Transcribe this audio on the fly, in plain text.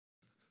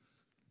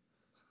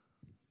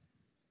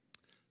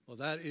Well,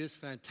 that is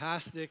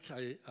fantastic.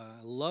 I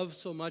love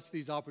so much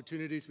these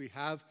opportunities we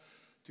have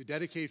to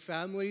dedicate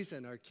families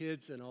and our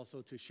kids and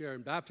also to share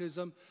in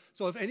baptism.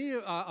 So if any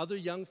other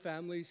young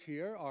families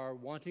here are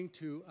wanting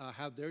to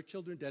have their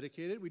children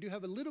dedicated, we do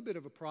have a little bit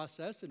of a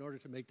process in order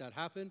to make that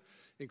happen,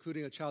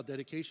 including a child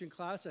dedication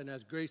class. And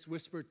as Grace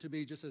whispered to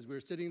me just as we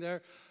were sitting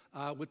there,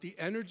 with the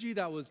energy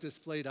that was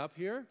displayed up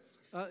here,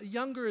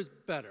 younger is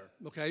better,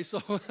 okay?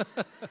 So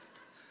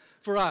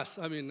for us,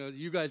 I mean,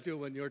 you guys do it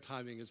when your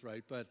timing is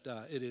right, but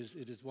it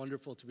is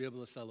wonderful to be able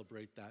to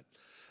celebrate that.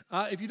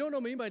 If you don't know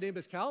me, my name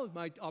is Cal. It's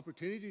my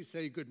opportunity to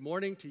say good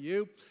morning to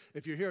you.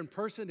 If you're here in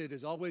person, it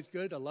is always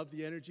good. I love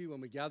the energy when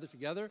we gather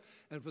together.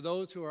 And for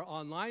those who are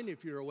online,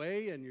 if you're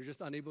away and you're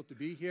just unable to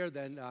be here,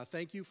 then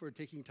thank you for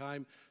taking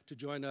time to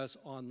join us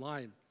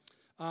online.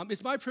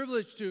 It's my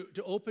privilege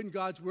to open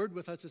God's Word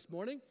with us this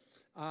morning.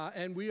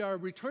 And we are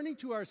returning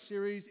to our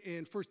series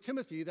in 1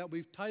 Timothy that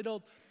we've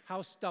titled,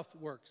 How Stuff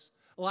Works.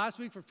 Last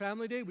week for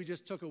Family Day, we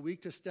just took a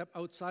week to step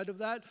outside of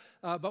that,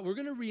 but we're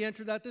going to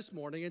re-enter that this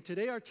morning. And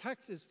today our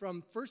text is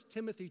from 1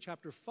 Timothy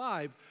chapter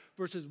 5,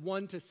 verses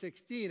 1 to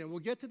 16. And we'll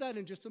get to that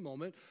in just a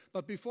moment.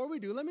 But before we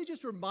do, let me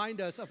just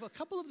remind us of a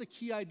couple of the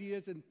key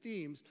ideas and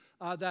themes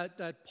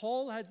that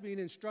Paul has been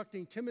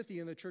instructing Timothy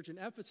in the church in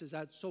Ephesus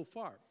at so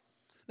far.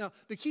 Now,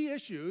 the key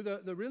issue,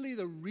 the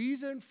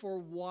reason for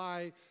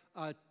why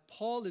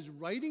Paul is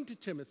writing to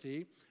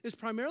Timothy is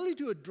primarily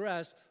to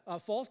address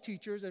false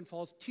teachers and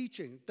false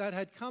teaching that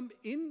had come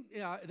in,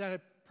 that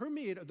had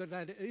permeated, that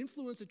had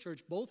influenced the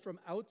church both from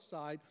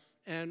outside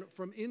and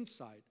from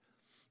inside.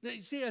 Now,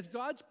 you see, as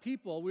God's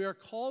people, we are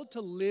called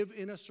to live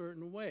in a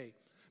certain way.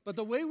 But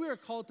the way we are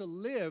called to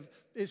live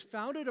is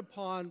founded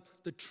upon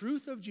the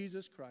truth of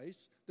Jesus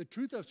Christ, the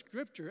truth of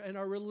Scripture, and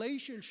our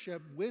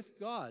relationship with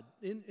God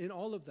in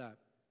all of that.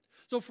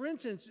 So, for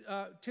instance,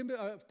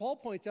 Paul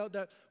points out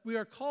that we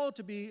are called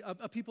to be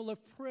a people of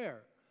prayer,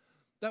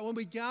 that when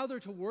we gather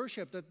to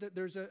worship, that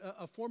there's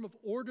a form of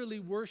orderly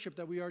worship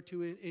that we are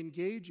to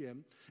engage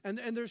in, and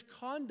there's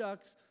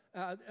conduct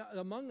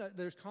among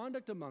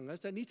us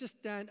that needs to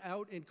stand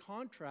out in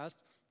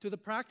contrast to the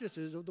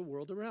practices of the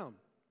world around.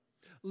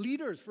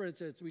 Leaders, for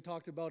instance, we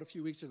talked about a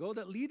few weeks ago,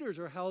 that leaders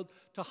are held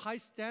to high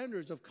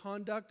standards of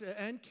conduct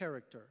and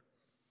character.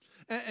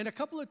 And a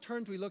couple of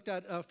terms we looked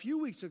at a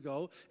few weeks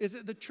ago is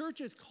that the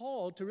church is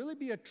called to really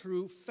be a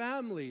true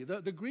family.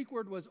 The Greek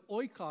word was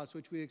oikos,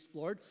 which we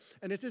explored,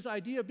 and it's this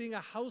idea of being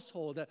a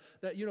household,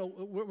 that you know,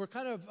 we're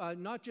kind of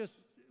not just,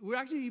 we're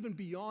actually even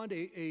beyond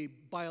a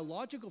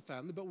biological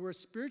family, but we're a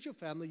spiritual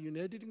family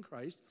united in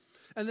Christ.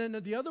 And then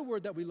the other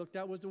word that we looked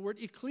at was the word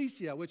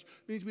ecclesia, which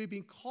means we've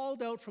been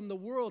called out from the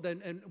world,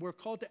 and we're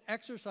called to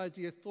exercise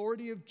the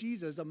authority of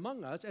Jesus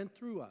among us and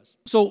through us.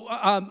 So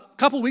a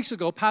couple weeks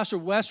ago, Pastor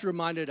West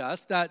reminded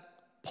us that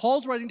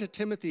Paul's writing to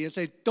Timothy and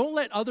says, don't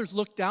let others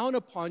look down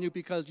upon you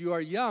because you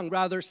are young.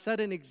 Rather, set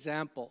an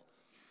example.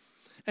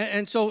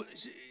 And so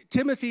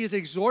Timothy is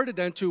exhorted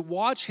then to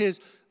watch his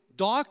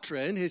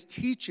doctrine, his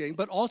teaching,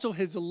 but also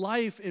his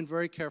life in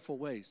very careful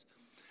ways.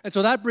 And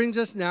so that brings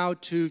us now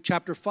to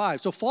chapter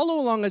 5. So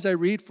follow along as I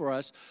read for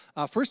us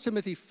 1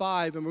 Timothy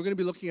 5, and we're going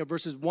to be looking at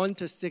verses 1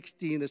 to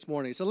 16 this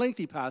morning. It's a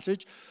lengthy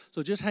passage,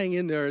 so just hang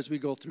in there as we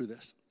go through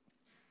this.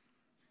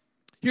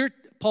 Here,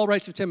 Paul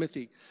writes to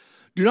Timothy,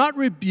 do not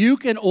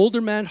rebuke an older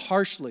man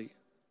harshly,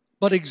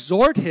 but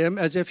exhort him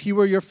as if he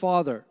were your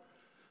father.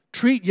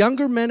 Treat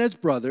younger men as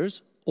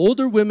brothers,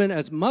 older women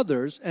as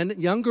mothers, and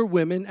younger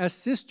women as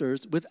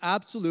sisters with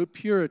absolute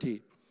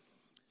purity.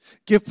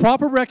 Give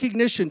proper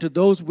recognition to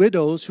those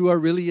widows who are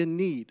really in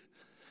need.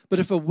 But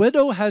if a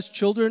widow has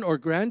children or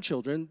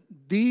grandchildren,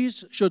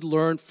 these should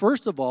learn,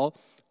 first of all,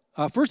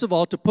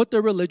 to put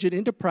their religion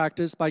into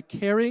practice by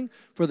caring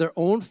for their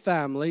own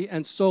family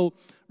and so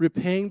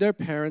repaying their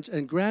parents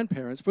and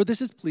grandparents, for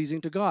this is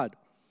pleasing to God.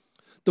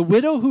 The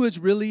widow who is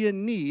really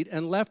in need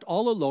and left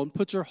all alone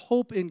puts her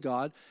hope in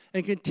God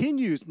and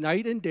continues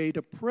night and day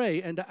to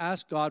pray and to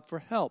ask God for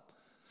help.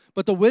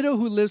 But the widow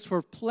who lives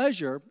for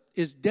pleasure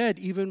is dead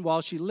even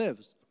while she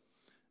lives.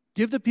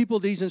 Give the people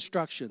these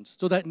instructions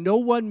so that no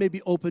one may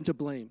be open to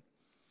blame.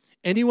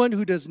 Anyone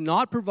who does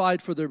not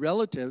provide for their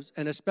relatives,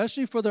 and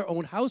especially for their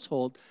own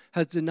household,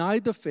 has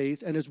denied the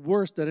faith and is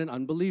worse than an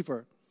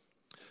unbeliever.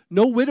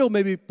 No widow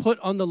may be put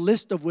on the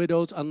list of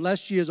widows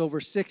unless she is over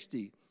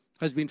 60,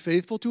 has been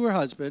faithful to her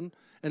husband,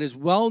 and is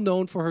well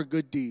known for her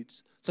good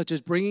deeds, such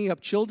as bringing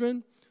up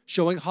children,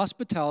 showing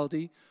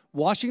hospitality,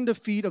 washing the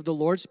feet of the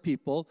Lord's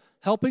people,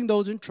 helping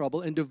those in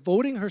trouble, and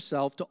devoting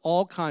herself to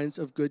all kinds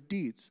of good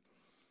deeds.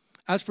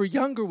 As for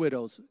younger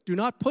widows, do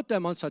not put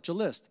them on such a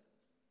list.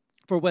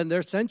 For when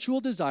their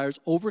sensual desires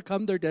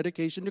overcome their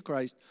dedication to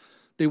Christ,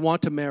 they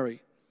want to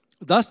marry.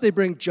 Thus they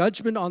bring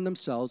judgment on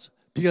themselves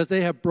because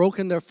they have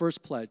broken their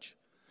first pledge.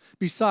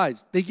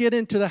 Besides, they get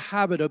into the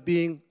habit of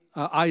being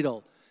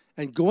idle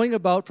and going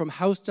about from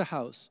house to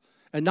house.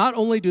 And not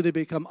only do they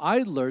become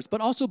idlers,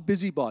 but also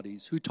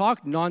busybodies who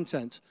talk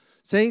nonsense,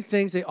 saying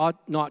things they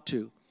ought not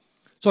to.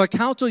 So I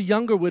counsel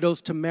younger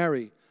widows to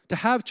marry, to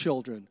have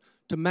children,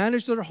 to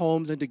manage their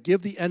homes, and to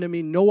give the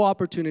enemy no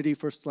opportunity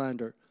for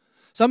slander.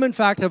 Some, in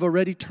fact, have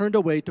already turned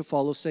away to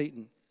follow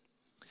Satan.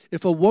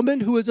 If a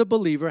woman who is a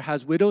believer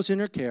has widows in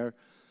her care,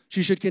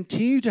 she should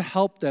continue to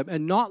help them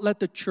and not let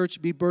the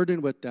church be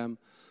burdened with them,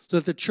 so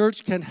that the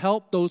church can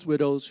help those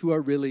widows who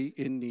are really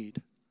in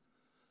need.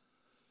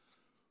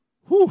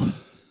 Whew.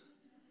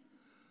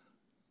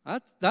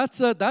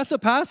 That's a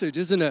passage,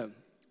 isn't it?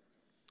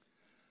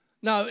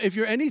 Now, if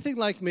you're anything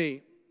like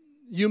me,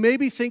 you may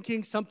be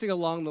thinking something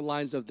along the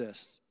lines of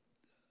this.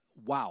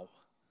 Wow,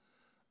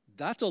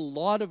 that's a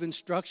lot of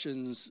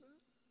instructions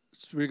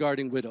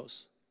regarding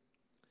widows.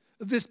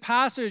 This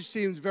passage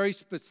seems very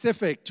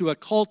specific to a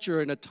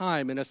culture and a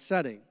time and a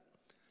setting.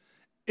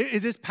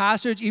 Is this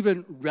passage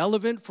even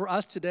relevant for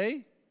us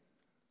today?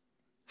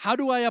 How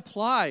do I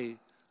apply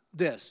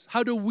this?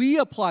 How do we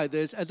apply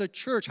this as a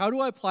church? How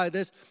do I apply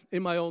this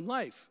in my own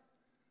life?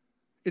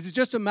 Is it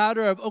just a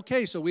matter of,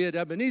 okay, so we at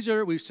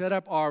Ebenezer, we've set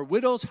up our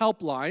widow's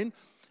helpline,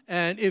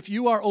 and if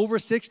you are over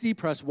 60,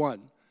 press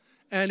 1.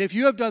 And if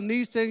you have done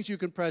these things, you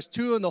can press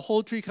 2, and the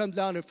whole tree comes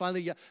down, and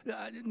finally,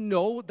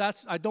 no,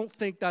 I don't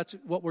think that's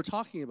what we're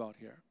talking about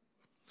here.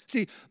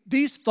 See,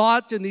 these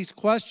thoughts and these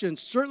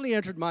questions certainly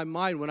entered my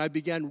mind when I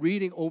began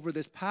reading over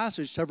this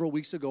passage several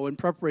weeks ago in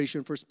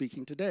preparation for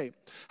speaking today.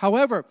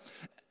 However,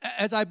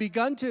 as I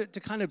begun to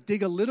kind of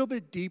dig a little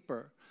bit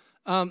deeper,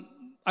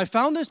 I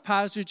found this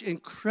passage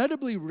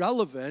incredibly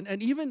relevant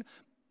and even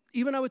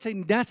I would say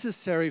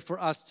necessary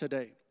for us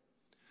today.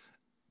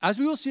 As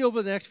we will see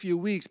over the next few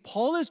weeks,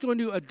 Paul is going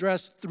to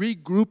address 3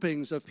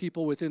 groupings of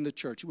people within the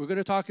church. We're going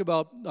to talk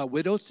about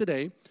widows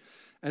today.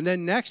 And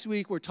then next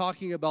week, we're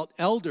talking about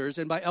elders.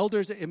 And by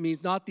elders, it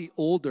means not the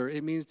older.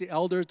 It means the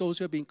elders, those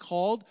who have been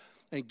called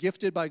and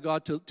gifted by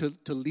God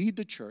to lead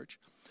the church.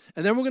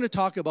 And then we're going to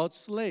talk about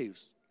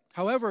slaves.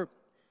 However,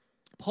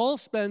 Paul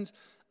spends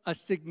a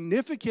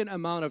significant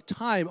amount of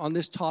time on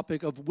this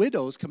topic of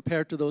widows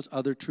compared to those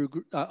other 2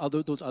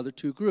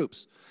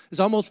 groups.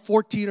 There's almost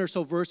 14 or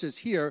so verses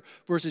here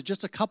versus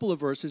just a couple of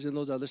verses in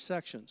those other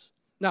sections.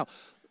 Now,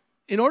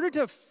 in order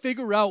to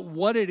figure out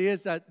what it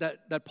is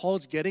that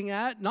Paul's getting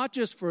at, not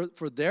just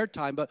for their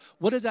time, but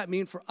what does that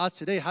mean for us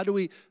today? How do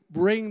we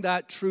bring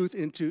that truth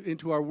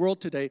into our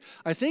world today?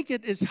 I think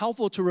it is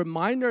helpful to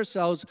remind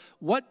ourselves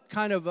what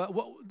kind of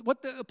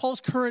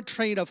Paul's current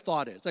train of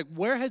thought is. Like,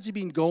 where has he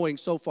been going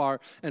so far,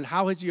 and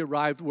how has he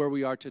arrived where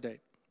we are today?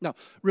 Now,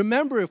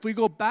 remember, if we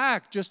go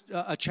back just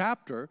a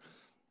chapter,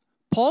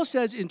 Paul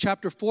says in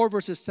chapter 4,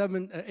 verses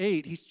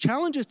 7-8, he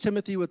challenges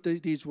Timothy with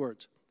these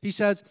words. He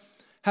says,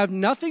 have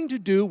nothing to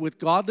do with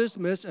godless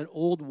myths and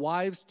old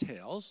wives'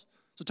 tales.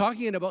 So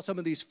talking about some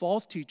of these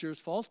false teachers,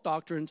 false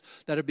doctrines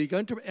that have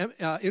begun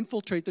to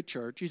infiltrate the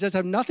church. He says,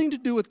 have nothing to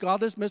do with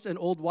godless myths and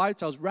old wives'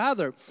 tales.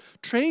 Rather,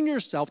 train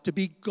yourself to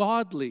be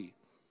godly.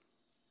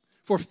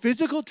 For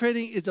physical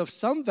training is of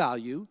some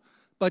value,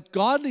 but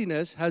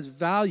godliness has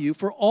value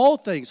for all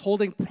things,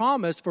 holding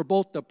promise for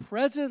both the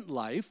present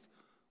life,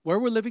 where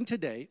we're living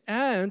today,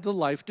 and the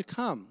life to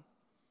come.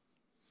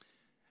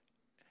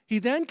 He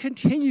then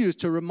continues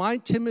to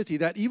remind Timothy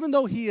that even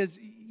though he is,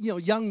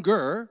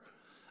 younger,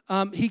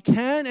 he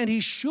can and he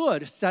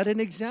should set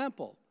an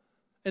example.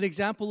 An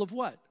example of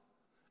what?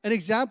 An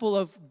example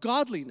of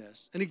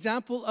godliness. An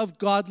example of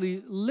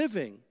godly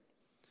living.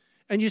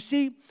 And you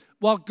see,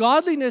 while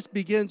godliness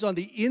begins on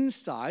the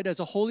inside as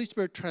the Holy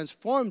Spirit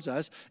transforms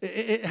us,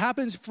 it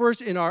happens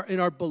first in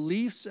our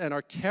beliefs and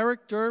our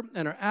character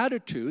and our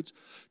attitudes.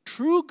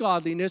 True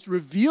godliness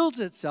reveals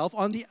itself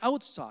on the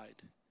outside.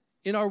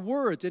 In our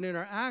words and in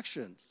our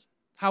actions,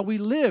 how we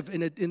live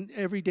in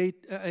every day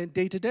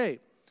to day.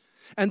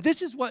 And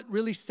this is what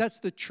really sets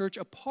the church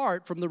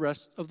apart from the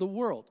rest of the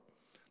world.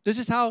 This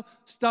is how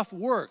stuff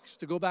works,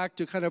 to go back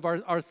to kind of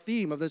our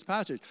theme of this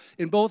passage,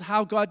 in both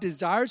how God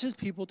desires his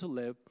people to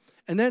live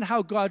and then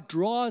how God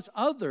draws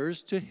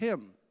others to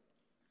him.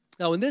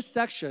 Now, in this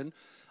section,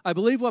 I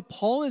believe what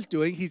Paul is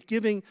doing, he's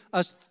giving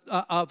us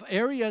of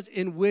areas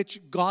in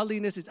which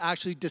godliness is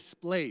actually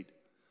displayed.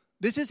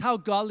 This is how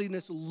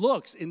godliness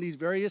looks in these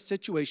various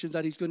situations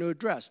that he's going to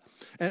address.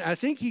 And I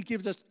think he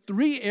gives us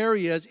 3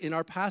 areas in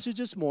our passage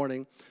this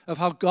morning of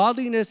how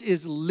godliness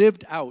is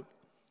lived out.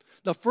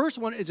 The first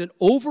one is an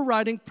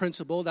overriding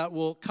principle that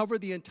will cover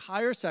the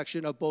entire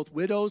section of both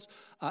widows,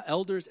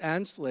 elders,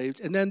 and slaves.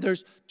 And then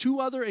there's 2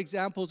 other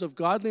examples of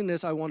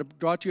godliness I want to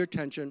draw to your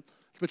attention,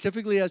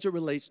 specifically as it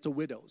relates to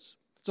widows.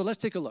 So let's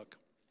take a look.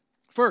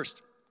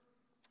 First,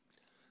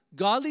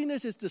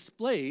 godliness is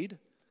displayed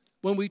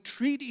when we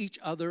treat each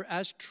other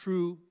as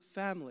true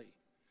family.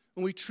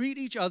 When we treat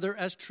each other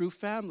as true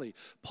family.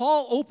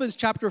 Paul opens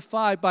chapter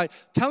 5 by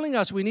telling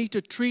us we need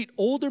to treat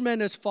older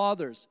men as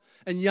fathers,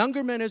 and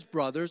younger men as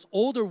brothers,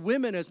 older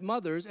women as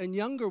mothers, and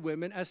younger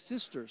women as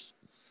sisters.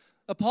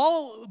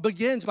 Paul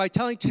begins by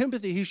telling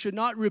Timothy he should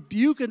not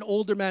rebuke an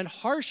older man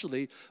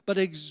harshly, but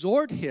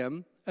exhort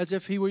him as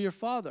if he were your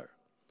father.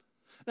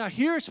 Now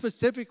here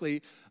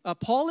specifically,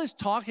 Paul is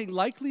talking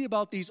likely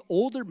about these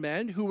older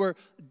men who were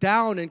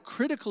down and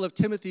critical of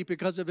Timothy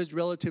because of his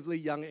relatively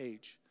young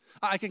age.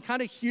 I can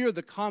kind of hear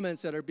the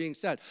comments that are being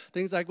said.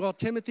 Things like, well,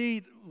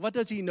 Timothy, what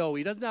does he know?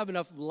 He doesn't have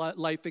enough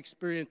life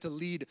experience to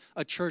lead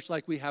a church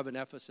like we have in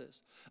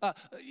Ephesus.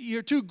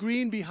 You're too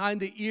green behind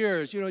the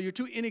ears. You're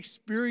too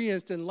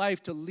inexperienced in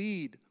life to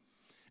lead.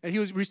 And he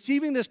was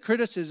receiving this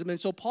criticism. And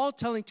so Paul's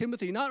telling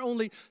Timothy not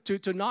only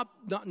to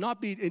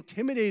not be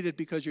intimidated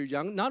because you're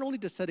young, not only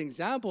to set an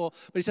example,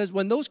 but he says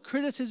when those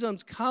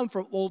criticisms come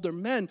from older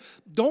men,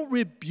 don't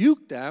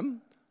rebuke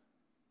them.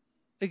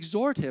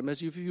 Exhort him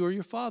as if you were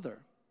your father.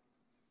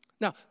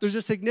 Now, there's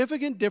a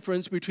significant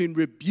difference between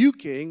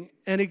rebuking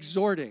and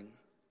exhorting.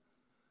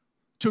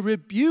 To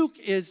rebuke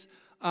is,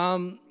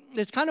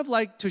 it's kind of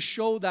like to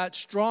show that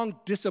strong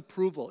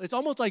disapproval. It's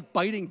almost like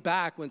biting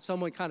back when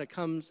someone kind of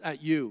comes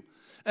at you.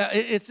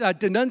 It's a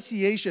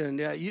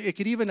denunciation. It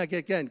could even,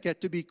 again,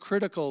 get to be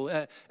critical.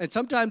 And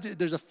sometimes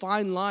there's a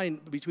fine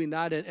line between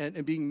that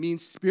and being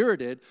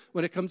mean-spirited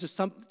when it comes to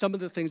some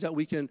of the things that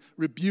we can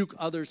rebuke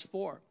others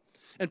for.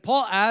 And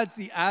Paul adds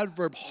the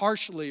adverb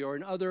harshly, or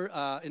in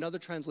other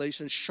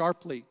translations,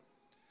 sharply.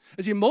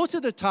 You see, most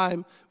of the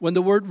time when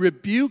the word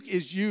rebuke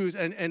is used,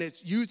 and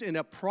it's used in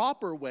a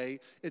proper way,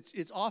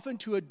 it's often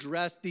to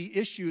address the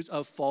issues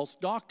of false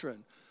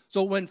doctrine.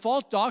 So when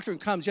false doctrine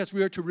comes, yes,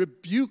 we are to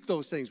rebuke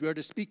those things. We are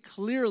to speak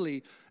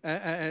clearly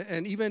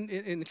and even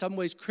in some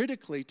ways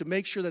critically to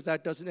make sure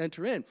that doesn't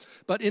enter in.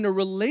 But in a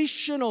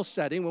relational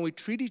setting, when we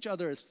treat each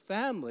other as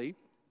family,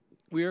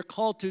 we are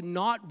called to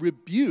not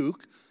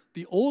rebuke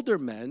the older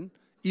men,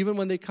 even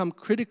when they come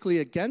critically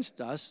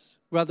against us,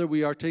 rather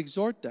we are to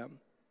exhort them.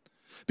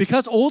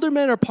 Because older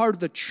men are part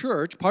of the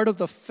church, part of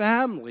the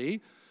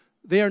family,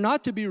 they are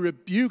not to be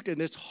rebuked in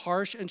this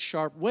harsh and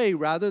sharp way.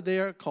 Rather, they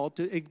are called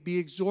to be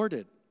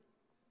exhorted.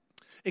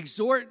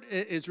 Exhort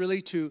is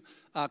really to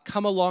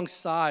come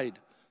alongside,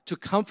 to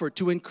comfort,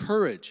 to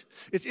encourage.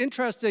 It's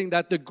interesting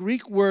that the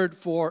Greek word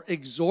for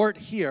exhort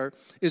here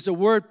is the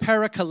word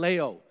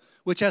parakaleo,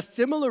 which has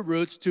similar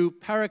roots to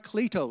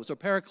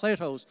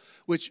parakletos,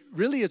 which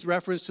really is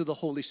reference to the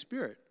Holy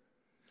Spirit.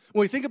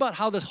 When we think about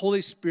how the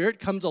Holy Spirit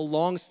comes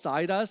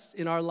alongside us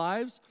in our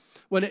lives,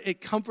 when it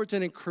comforts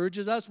and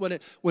encourages us, when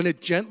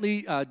it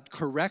gently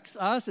corrects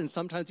us and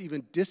sometimes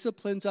even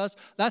disciplines us,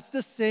 that's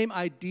the same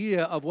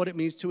idea of what it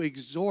means to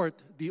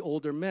exhort the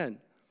older men.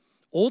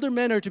 Older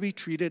men are to be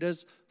treated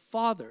as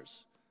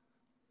fathers.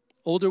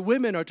 Older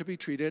women are to be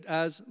treated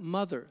as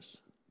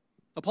mothers.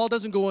 Now, Paul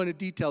doesn't go into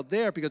detail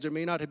there because there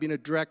may not have been a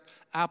direct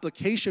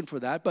application for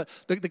that, but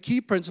the key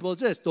principle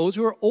is this: those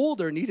who are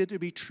older needed to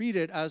be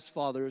treated as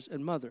fathers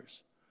and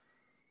mothers.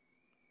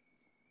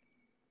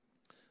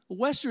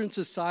 Western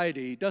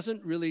society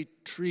doesn't really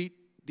treat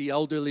the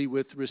elderly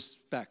with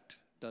respect,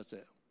 does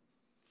it?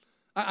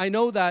 I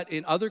know that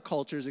in other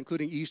cultures,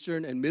 including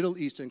Eastern and Middle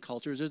Eastern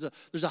cultures,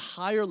 there's a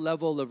higher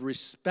level of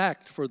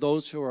respect for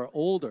those who are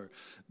older.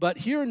 But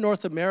here in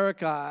North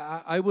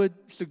America, I would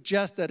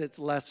suggest that it's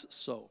less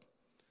so.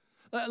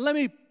 Let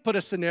me put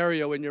a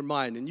scenario in your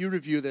mind, and you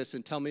review this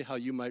and tell me how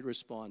you might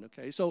respond,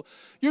 okay? So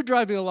you're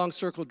driving along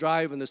Circle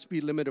Drive, and the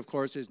speed limit, of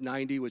course, is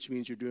 90, which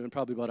means you're doing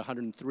probably about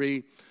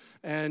 103.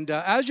 And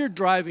as you're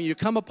driving, you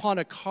come upon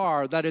a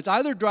car that is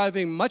either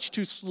driving much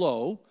too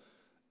slow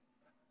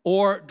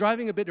or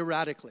driving a bit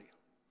erratically.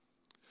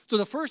 So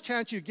the first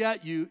chance you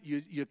get, you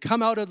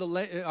come out of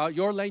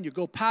your lane, you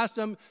go past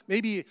them,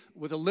 maybe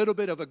with a little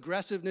bit of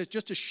aggressiveness,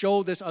 just to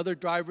show this other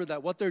driver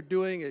that what they're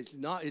doing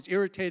is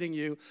irritating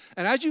you.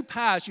 And as you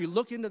pass, you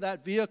look into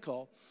that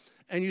vehicle,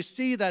 and you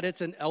see that it's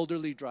an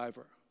elderly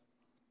driver.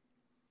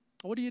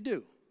 What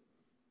do?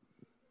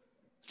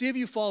 See if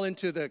you fall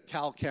into the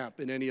Cal camp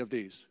in any of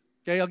these.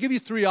 Okay, I'll give you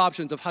 3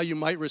 options of how you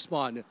might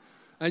respond.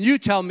 And you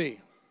tell me.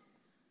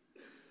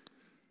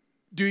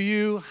 Do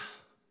you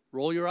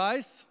roll your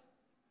eyes?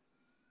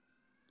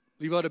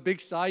 Leave out a big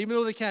sigh? Even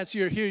though they can't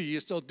see or hear you, you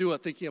still do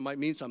it thinking it might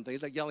mean something.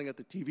 It's like yelling at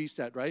the TV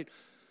set, right?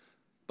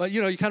 But,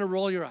 you kind of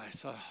roll your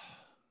eyes. Oh,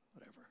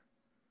 whatever.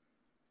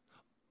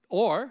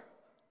 Or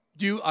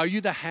are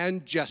you the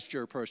hand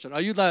gesture person? Are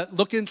you the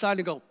look inside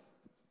and go?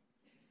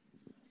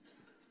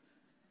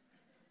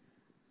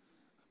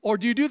 Or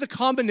do you do the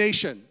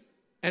combination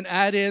and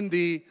add in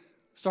the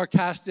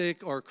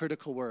sarcastic or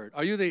critical word?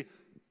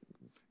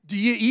 Do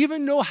you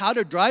even know how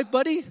to drive,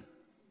 buddy?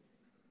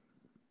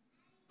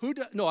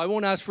 No, I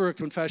won't ask for a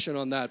confession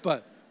on that,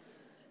 but.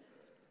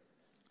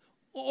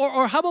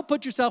 Or how about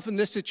put yourself in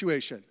this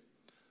situation?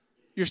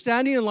 You're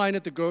standing in line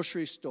at the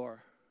grocery store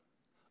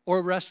or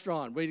a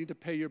restaurant waiting to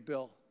pay your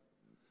bill.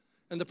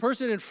 And the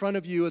person in front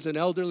of you is an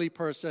elderly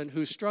person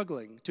who's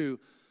struggling to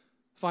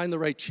find the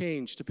right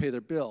change to pay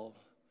their bill,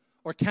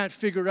 or can't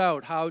figure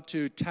out how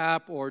to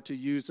tap or to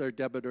use their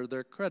debit or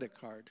their credit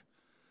card.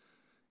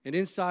 And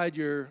inside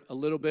you're a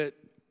little bit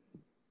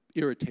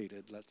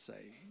irritated, let's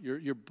say.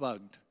 You're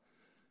bugged.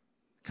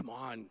 Come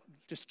on,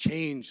 just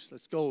change.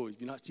 Let's go. Have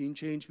you not seen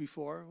change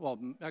before? Well,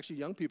 actually,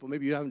 young people,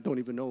 maybe you don't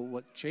even know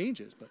what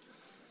change is. But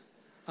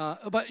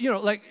are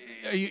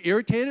you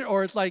irritated?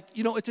 Or it's like,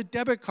 it's a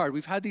debit card.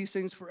 We've had these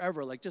things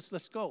forever. Like, just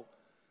let's go.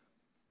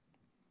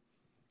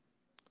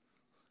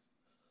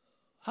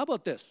 How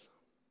about this?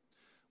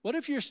 What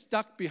if you're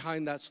stuck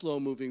behind that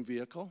slow-moving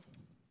vehicle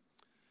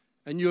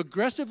and you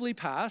aggressively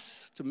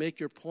pass to make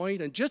your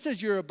point, and just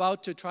as you're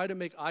about to try to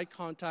make eye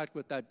contact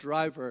with that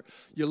driver,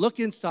 you look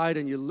inside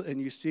and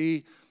you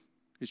see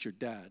it's your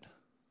dad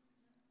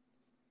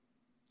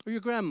or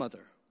your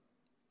grandmother?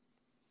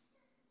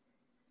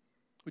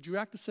 Would you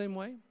react the same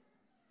way?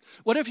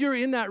 What if you're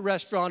in that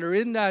restaurant or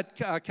in that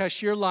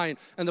cashier line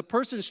and the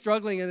person's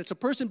struggling and it's a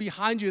person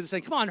behind you that's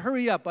saying, come on,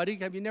 hurry up, buddy.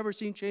 Have you never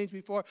seen change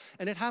before?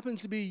 And it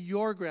happens to be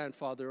your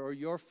grandfather or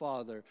your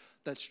father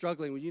that's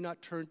struggling. Would you not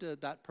turn to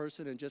that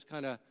person and just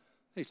kind of,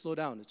 hey, slow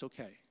down, it's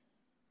okay?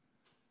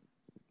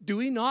 Do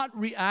we not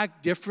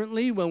react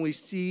differently when we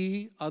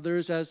see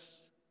others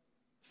as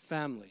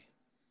family?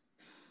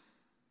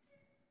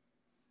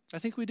 I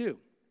think we do.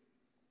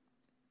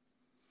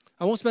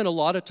 I won't spend a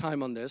lot of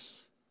time on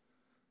this.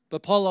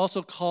 But Paul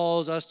also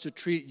calls us to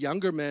treat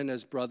younger men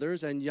as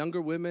brothers and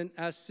younger women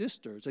as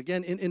sisters.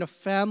 Again, in a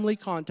family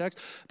context.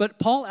 But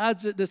Paul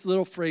adds this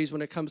little phrase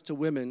when it comes to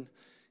women.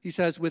 He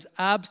says, with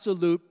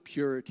absolute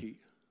purity.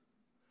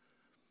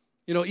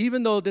 You know,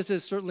 even though this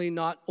is certainly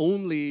not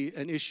only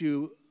an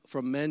issue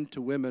from men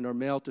to women or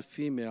male to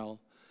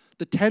female,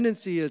 the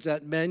tendency is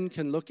that men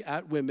can look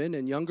at women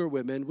and younger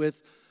women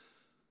with,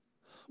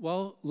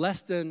 well,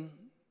 less than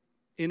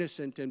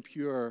innocent and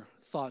pure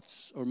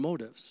thoughts or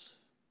motives.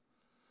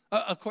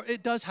 Of course,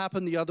 it does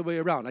happen the other way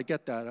around. I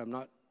get that. I'm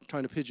not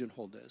trying to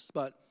pigeonhole this.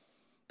 But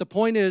the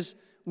point is,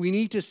 we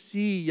need to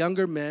see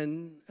younger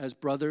men as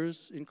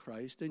brothers in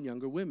Christ and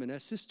younger women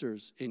as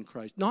sisters in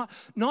Christ. Not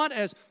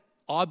as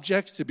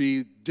objects to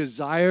be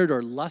desired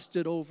or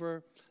lusted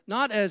over.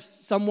 Not as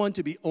someone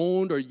to be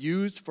owned or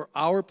used for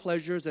our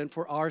pleasures and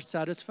for our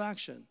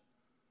satisfaction.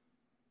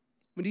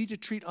 We need to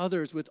treat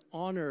others with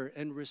honor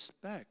and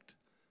respect.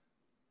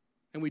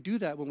 And we do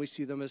that when we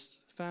see them as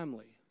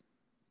family.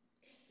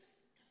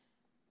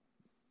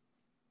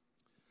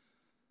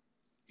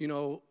 You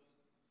know,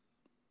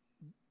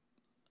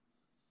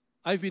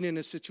 I've been in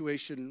a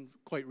situation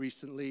quite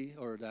recently,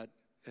 or that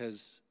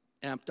has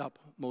amped up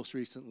most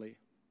recently.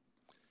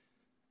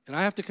 And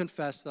I have to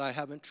confess that I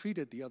haven't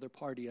treated the other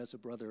party as a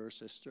brother or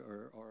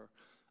sister or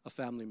a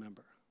family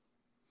member.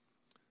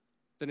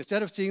 That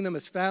instead of seeing them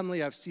as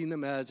family, I've seen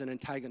them as an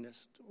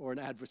antagonist or an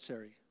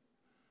adversary.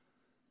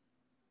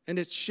 And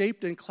it's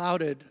shaped and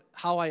clouded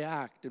how I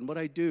act and what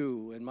I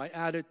do and my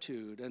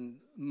attitude and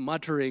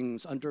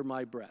mutterings under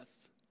my breath.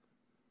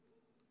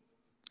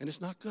 And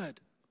it's not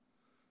good.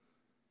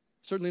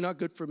 Certainly not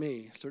good for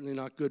me. Certainly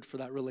not good for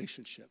that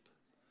relationship.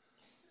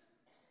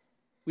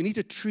 We need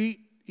to treat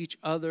each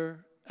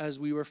other as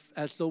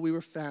though we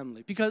were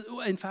family. Because,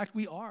 in fact,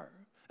 we are.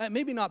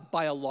 Maybe not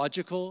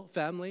biological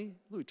family.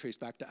 We trace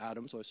back to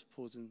Adam, so I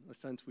suppose in a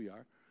sense we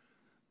are.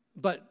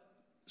 But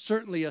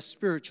certainly a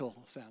spiritual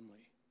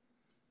family.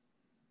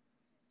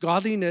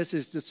 Godliness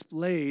is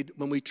displayed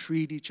when we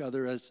treat each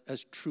other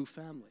as true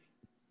family.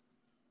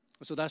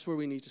 So that's where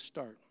we need to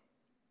start.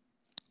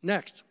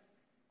 Next,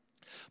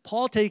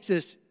 Paul takes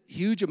this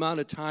huge amount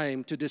of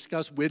time to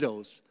discuss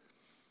widows.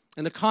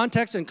 And the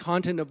context and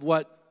content of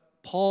what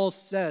Paul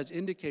says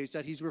indicates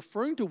that he's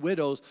referring to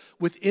widows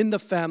within the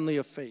family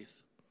of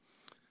faith.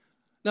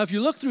 Now, if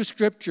you look through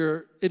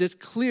Scripture, it is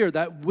clear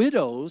that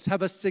widows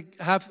have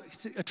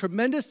a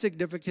tremendous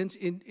significance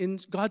in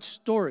God's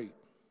story.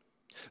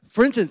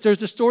 For instance, there's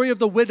the story of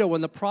the widow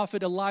and the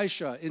prophet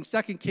Elisha in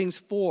 2 Kings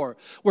 4,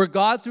 where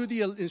God, through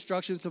the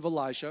instructions of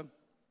Elisha,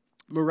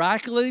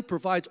 miraculously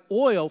provides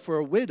oil for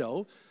a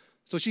widow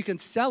so she can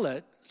sell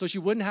it so she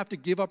wouldn't have to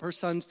give up her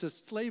sons to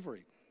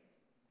slavery.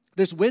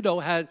 This widow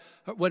had,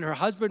 when her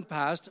husband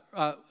passed,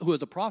 who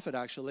was a prophet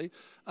actually,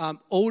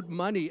 owed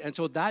money, and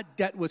so that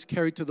debt was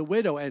carried to the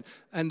widow.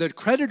 And the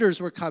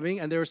creditors were coming,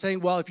 and they were saying,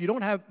 well, if you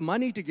don't have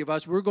money to give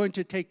us, we're going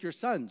to take your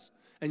sons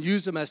and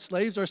use them as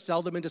slaves or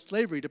sell them into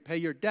slavery to pay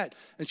your debt.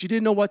 And she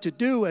didn't know what to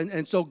do,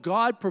 and so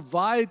God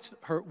provides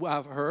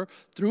her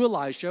through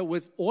Elisha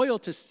with oil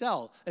to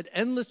sell, an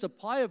endless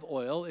supply of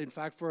oil, in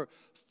fact,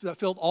 that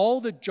filled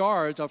all the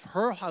jars of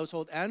her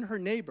household and her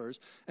neighbors,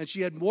 and she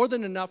had more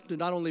than enough to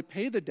not only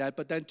pay the debt,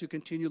 but then to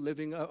continue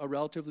living a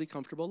relatively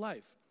comfortable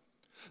life.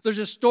 There's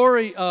a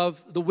story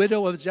of the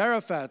widow of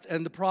Zarephath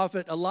and the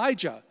prophet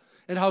Elijah,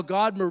 and how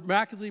God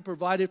miraculously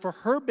provided for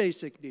her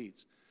basic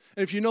needs.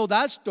 And if you know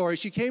that story,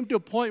 she came to a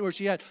point where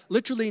she had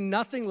literally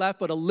nothing left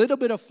but a little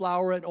bit of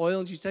flour and oil.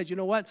 And she said, you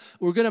know what?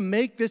 We're going to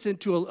make this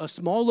into a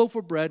small loaf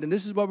of bread, and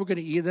this is what we're going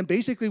to eat. And then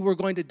basically we're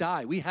going to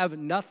die. We have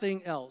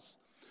nothing else.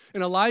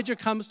 And Elijah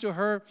comes to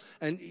her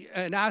and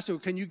asks her,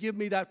 can you give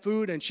me that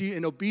food? And she,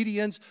 in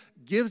obedience,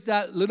 gives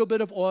that little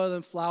bit of oil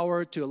and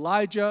flour to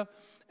Elijah.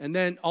 And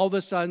then all of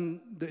a sudden,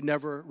 it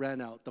never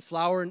ran out. The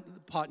flour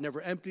pot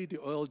never emptied.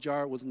 The oil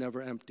jar was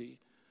never empty.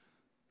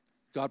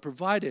 God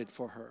provided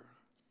for her.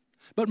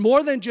 But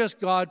more than just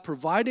God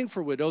providing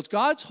for widows,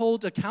 God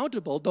holds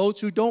accountable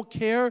those who don't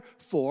care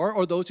for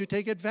or those who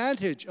take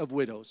advantage of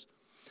widows.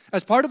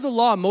 As part of the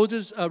law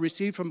Moses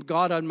received from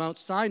God on Mount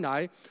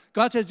Sinai,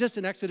 God says this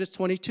in Exodus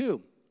 22.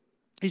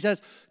 He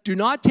says, do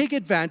not take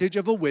advantage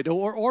of a widow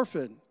or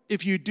orphan.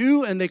 If you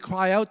do and they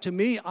cry out to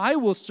me, I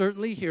will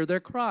certainly hear their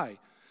cry.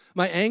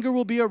 My anger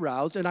will be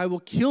aroused, and I will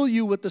kill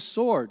you with the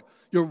sword.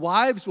 Your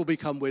wives will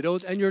become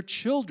widows, and your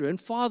children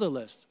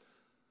fatherless.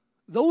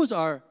 Those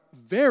are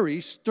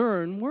very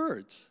stern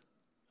words.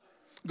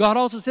 God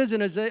also says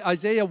in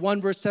Isaiah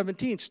 1 verse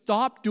 17,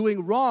 stop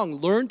doing wrong,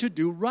 learn to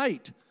do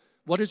right.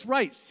 What is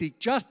right? Seek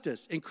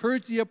justice,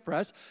 encourage the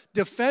oppressed,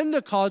 defend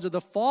the cause of the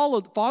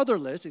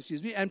fatherless,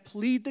 and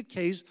plead the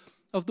case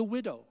of the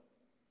widow.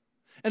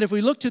 And if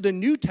we look to the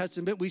New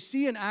Testament, we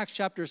see in Acts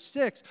chapter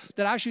 6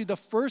 that actually the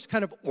first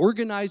kind of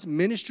organized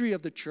ministry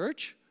of the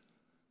church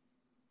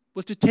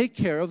was to take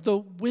care of the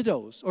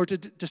widows, or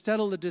to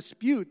settle a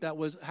dispute that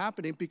was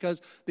happening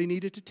because they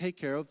needed to take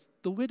care of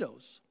the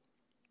widows.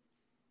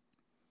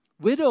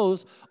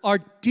 Widows are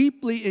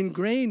deeply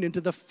ingrained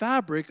into the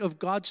fabric of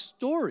God's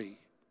story.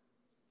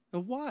 Now,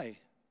 why?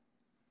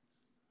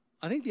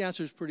 I think the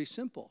answer is pretty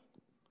simple.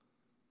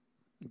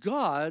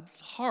 God's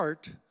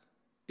heart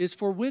is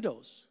for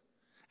widows.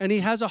 And he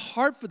has a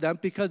heart for them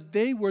because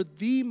they were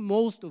the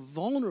most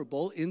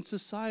vulnerable in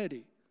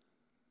society.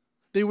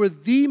 They were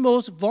the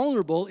most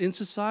vulnerable in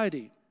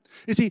society.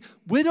 You see,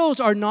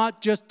 widows are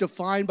not just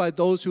defined by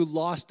those who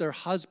lost their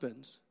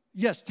husbands.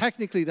 Yes,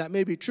 technically that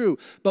may be true.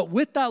 But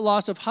with that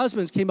loss of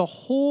husbands came a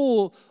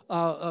whole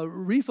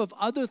reef of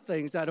other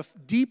things that have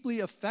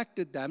deeply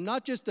affected them,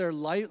 not just their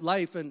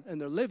life and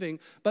their living,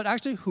 but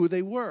actually who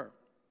they were.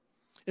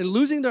 In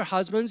losing their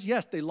husbands,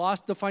 yes, they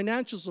lost the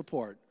financial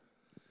support.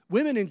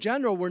 Women in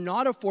general were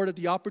not afforded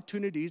the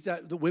opportunities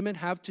that the women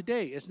have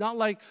today. It's not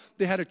like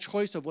they had a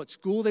choice of what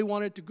school they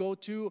wanted to go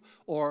to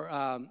or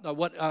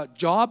what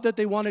job that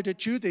they wanted to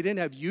choose. They didn't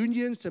have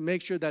unions to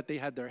make sure that they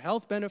had their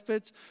health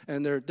benefits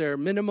and their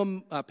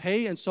minimum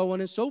pay and so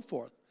on and so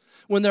forth.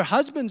 When their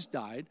husbands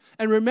died,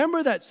 and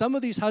remember that some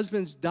of these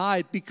husbands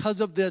died because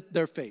of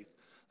their faith.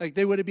 Like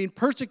they would have been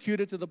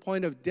persecuted to the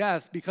point of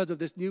death because of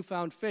this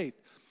newfound faith.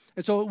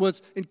 And so it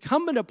was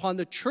incumbent upon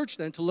the church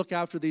then to look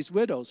after these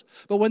widows.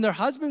 But when their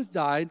husbands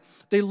died,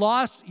 they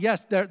lost,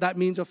 yes, that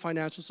means of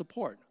financial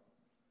support.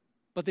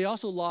 But they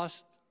also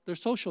lost their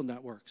social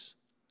networks.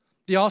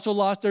 They also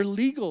lost their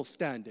legal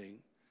standing.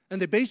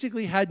 And they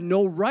basically had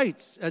no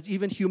rights as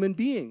even human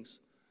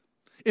beings.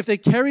 If they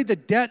carried the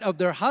debt of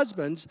their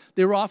husbands,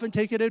 they were often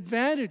taken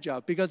advantage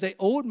of because they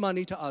owed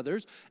money to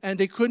others and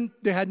they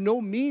had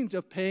no means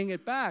of paying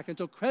it back. And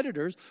so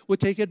creditors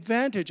would take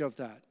advantage of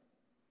that.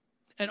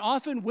 And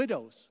often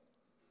widows,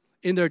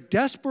 in their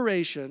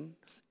desperation,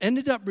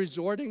 ended up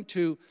resorting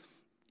to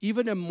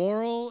even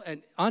immoral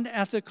and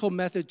unethical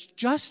methods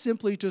just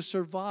simply to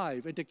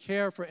survive and to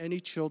care for any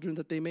children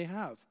that they may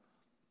have.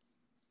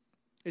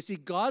 You see,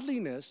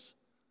 godliness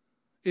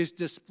is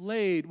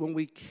displayed when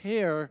we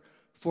care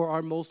for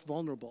our most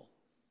vulnerable.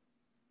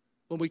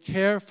 When we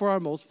care for our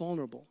most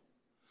vulnerable.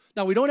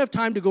 Now, we don't have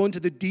time to go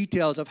into the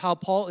details of how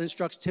Paul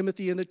instructs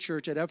Timothy in the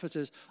church at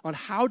Ephesus on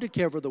how to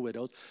care for the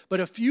widows, but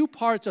a few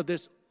parts of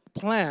this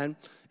plan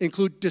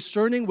include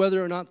discerning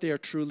whether or not they are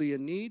truly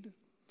in need.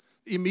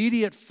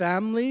 Immediate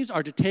families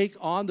are to take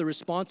on the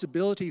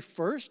responsibility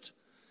first,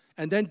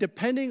 and then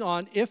depending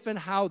on if and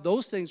how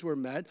those things were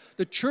met,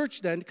 the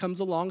church then comes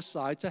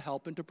alongside to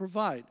help and to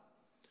provide.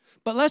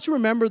 But let's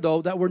remember,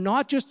 though, that we're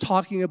not just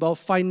talking about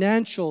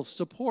financial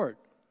support.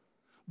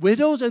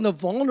 Widows and the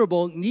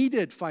vulnerable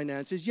needed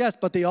finances, yes,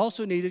 but they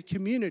also needed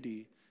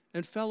community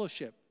and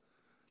fellowship.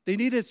 They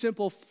needed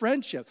simple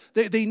friendship.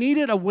 They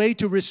needed a way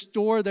to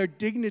restore their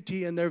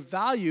dignity and their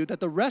value that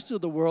the rest of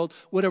the world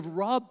would have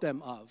robbed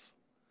them of.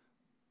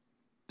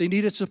 They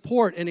needed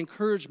support and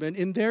encouragement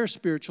in their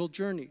spiritual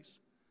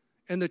journeys.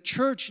 And the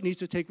church needs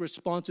to take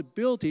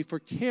responsibility for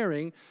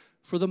caring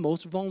for the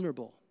most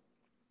vulnerable.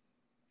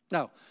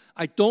 Now,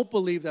 I don't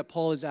believe that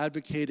Paul is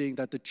advocating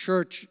that the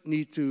church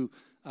needs to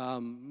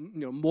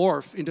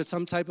morph into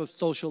some type of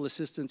social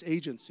assistance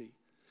agency.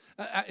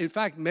 In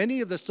fact, many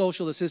of the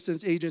social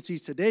assistance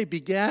agencies today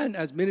began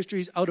as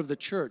ministries out of the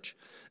church.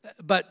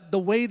 But the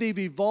way they've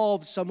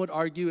evolved, some would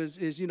argue,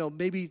 is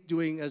maybe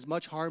doing as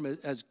much harm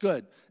as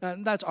good.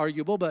 And that's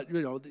arguable, but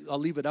I'll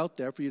leave it out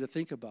there for you to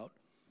think about.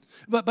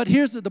 But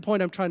here's the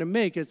point I'm trying to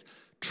make is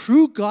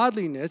true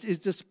godliness is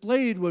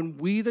displayed when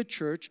we, the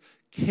church,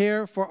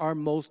 care for our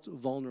most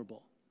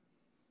vulnerable.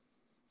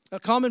 A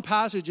common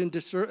passage in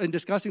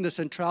discussing the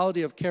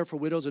centrality of care for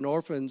widows and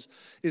orphans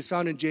is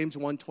found in James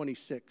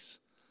 1:26,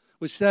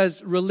 which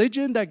says,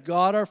 religion that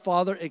God our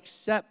Father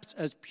accepts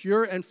as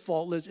pure and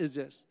faultless is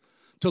this,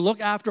 to look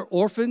after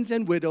orphans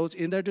and widows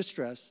in their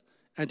distress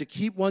and to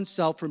keep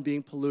oneself from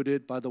being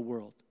polluted by the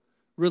world.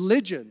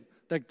 Religion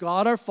that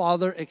God our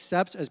Father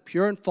accepts as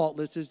pure and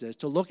faultless is this,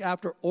 to look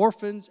after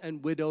orphans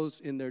and widows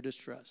in their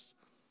distress.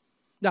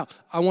 Now,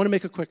 I want to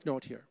make a quick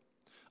note here.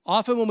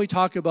 Often when we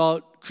talk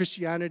about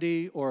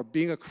Christianity or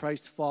being a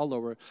Christ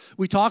follower,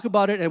 we talk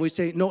about it and we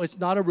say, no, it's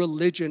not a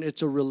religion,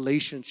 it's a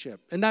relationship.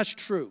 And that's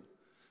true.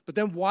 But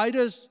then why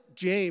does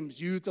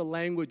James use the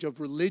language of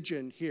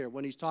religion here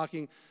when he's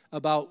talking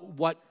about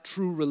what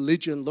true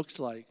religion looks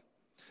like?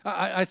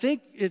 I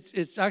think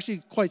it's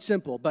actually quite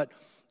simple, but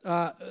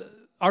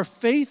our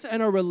faith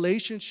and our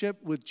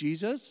relationship with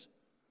Jesus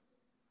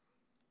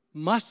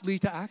must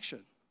lead to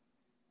action.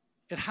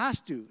 It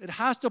has to. It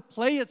has to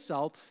play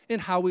itself in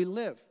how we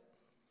live.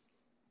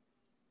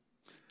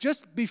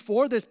 Just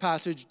before this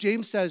passage,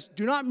 James says,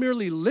 do not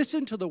merely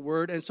listen to the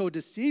word and so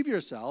deceive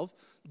yourself.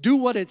 Do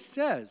what it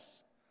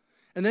says.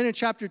 And then in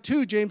chapter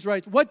 2, James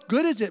writes, what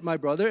good is it, my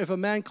brother, if a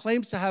man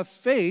claims to have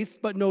faith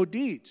but no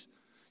deeds?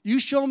 You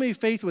show me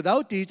faith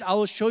without deeds, I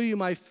will show you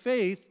my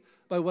faith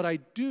by what I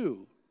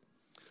do.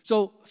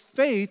 So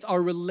faith,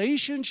 our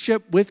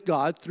relationship with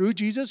God through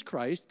Jesus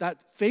Christ,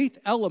 that faith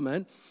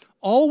element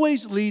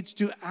always leads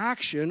to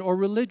action or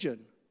religion.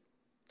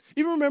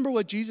 Even remember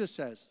what Jesus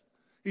says.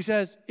 He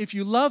says, if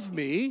you love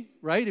me,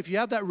 right, if you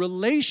have that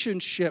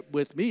relationship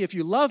with me, if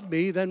you love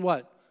me, then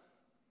what?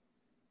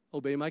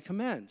 Obey my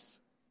commands.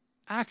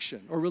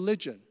 Action or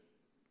religion.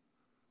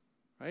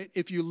 Right?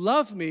 If you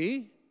love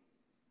me,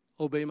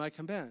 obey my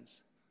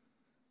commands.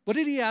 What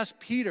did he ask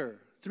Peter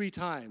 3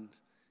 times?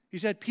 He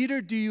said,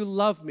 Peter, do you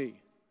love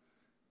me?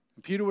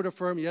 And Peter would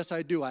affirm, yes,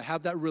 I do. I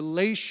have that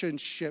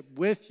relationship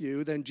with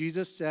you. Then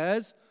Jesus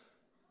says,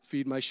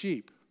 feed my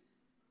sheep.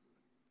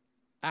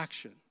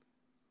 Action.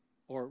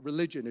 Or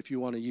religion, if you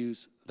want to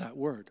use that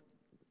word.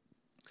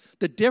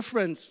 The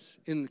difference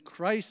in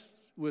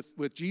Christ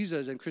with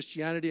Jesus and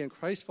Christianity and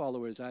Christ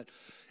followers is that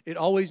it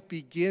always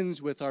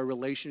begins with our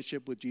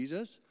relationship with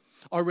Jesus.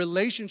 Our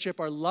relationship,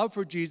 our love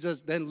for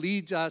Jesus then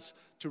leads us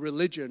to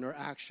religion or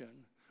action.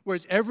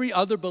 Whereas every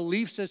other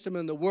belief system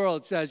in the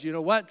world says, you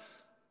know what?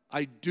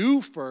 I do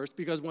first,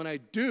 because when I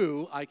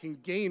do, I can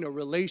gain a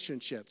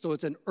relationship. So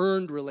it's an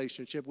earned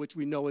relationship, which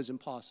we know is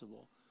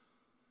impossible.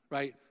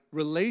 Right?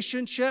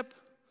 Relationship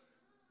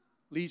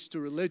leads to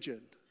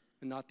religion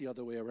and not the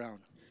other way around.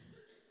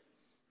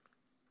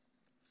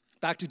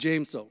 Back to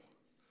James, though.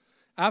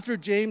 After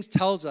James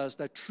tells us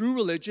that true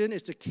religion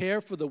is to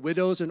care for the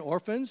widows and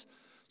orphans,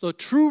 so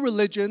true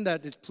religion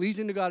that is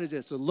pleasing to God is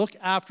this, to look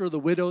after the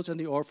widows and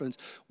the orphans.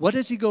 Where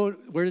does he go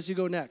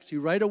next? He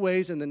right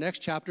away in the next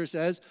chapter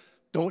says,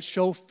 don't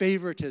show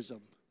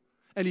favoritism.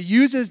 And he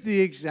uses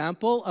the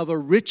example of a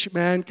rich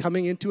man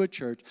coming into a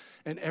church,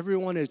 and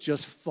everyone is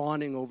just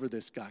fawning over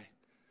this guy.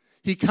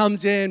 He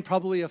comes in,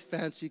 probably a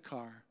fancy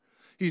car.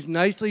 He's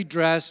nicely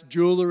dressed,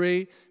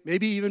 jewelry.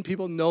 Maybe even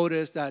people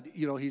notice that,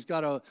 he's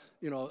got a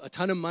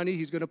ton of money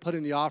he's going to put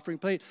in the offering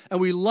plate. And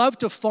we love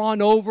to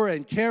fawn over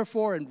and care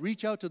for and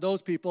reach out to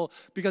those people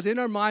because in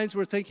our minds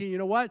we're thinking, you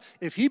know what?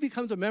 If he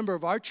becomes a member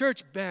of our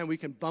church, bam, we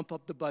can bump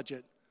up the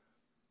budget.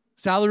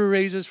 Salary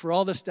raises for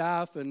all the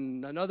staff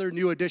and another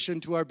new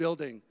addition to our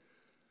building.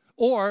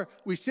 Or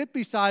we sit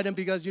beside him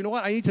because, you know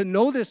what, I need to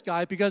know this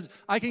guy because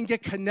I can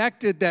get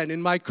connected then in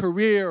my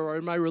career or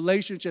in my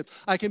relationship.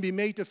 I can be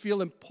made to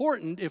feel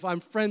important if I'm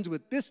friends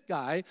with this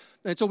guy.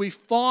 And so we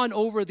fawn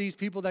over these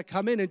people that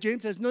come in. And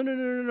James says,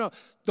 no.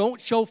 Don't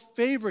show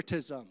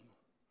favoritism.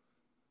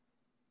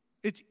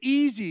 It's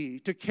easy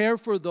to care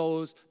for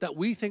those that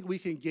we think we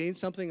can gain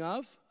something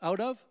out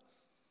of.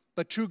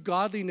 But true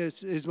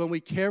godliness is when we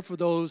care for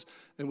those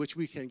in which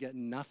we can get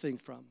nothing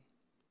from.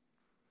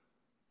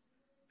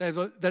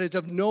 That is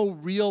of no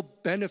real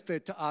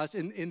benefit to us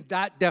in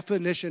that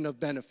definition of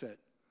benefit.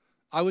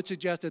 I would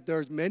suggest that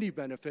there's many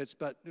benefits,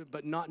 but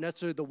not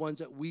necessarily the ones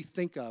that we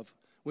think of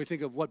when we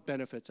think of what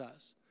benefits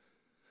us.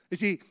 You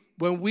see,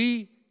 when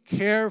we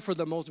care for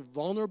the most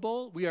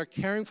vulnerable, we are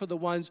caring for the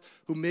ones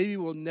who maybe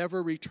will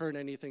never return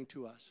anything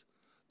to us.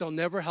 They'll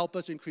never help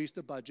us increase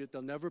the budget.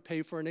 They'll never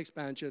pay for an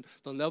expansion.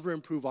 They'll never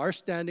improve our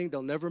standing.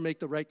 They'll never make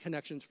the right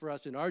connections for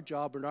us in our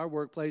job, in our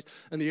workplace,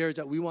 and the areas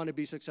that we want to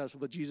be successful.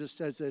 But Jesus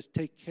says this,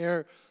 take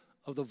care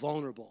of the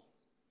vulnerable.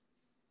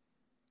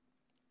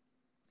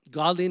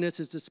 Godliness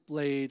is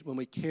displayed when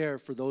we care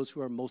for those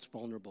who are most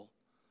vulnerable.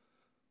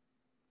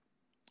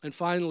 And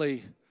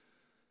finally,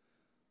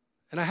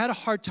 and I had a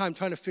hard time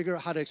trying to figure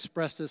out how to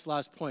express this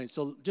last point,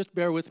 so just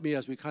bear with me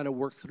as we kind of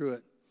work through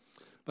it.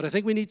 But I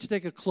think we need to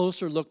take a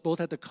closer look both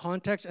at the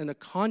context and the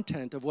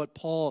content of what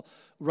Paul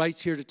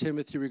writes here to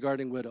Timothy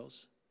regarding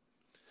widows.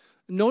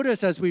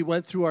 Notice as we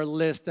went through our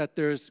list that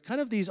there's kind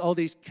of all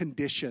these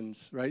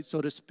conditions, right,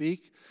 so to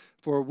speak,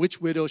 for which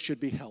widows should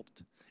be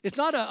helped. It's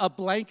not a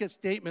blanket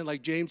statement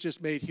like James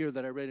just made here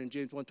that I read in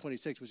James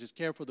 1:26, which is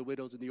care for the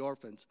widows and the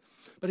orphans.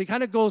 But he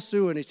kind of goes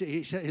through and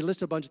he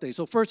lists a bunch of things.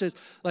 So first is,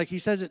 like he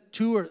says it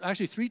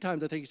 3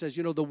 times, I think he says,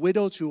 the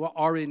widows who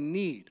are in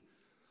need.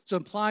 So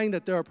implying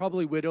that there are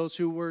probably widows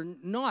who were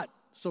not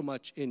so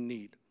much in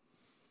need.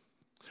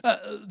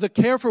 The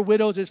care for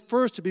widows is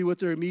first to be with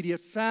their immediate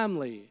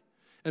family.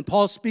 And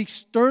Paul speaks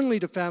sternly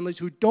to families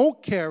who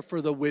don't care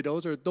for the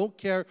widows or don't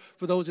care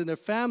for those in their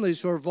families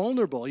who are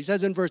vulnerable. He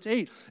says in verse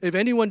 8, if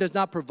anyone does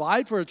not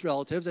provide for his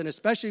relatives, and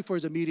especially for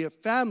his immediate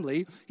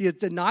family, he has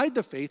denied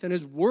the faith and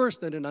is worse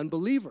than an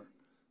unbeliever.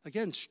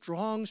 Again,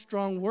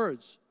 strong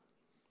words.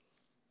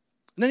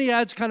 And then he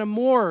adds kind of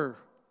more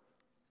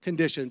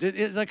conditions.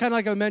 It's kind of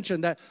like I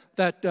mentioned,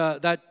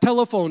 that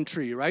telephone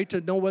tree, right?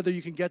 To know whether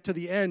you can get to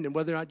the end and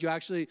whether or not you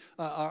actually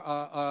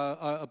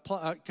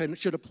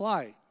should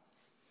apply.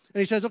 And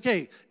he says,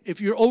 okay,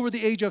 if you're over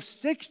the age of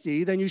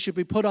 60, then you should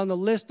be put on the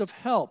list of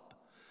help.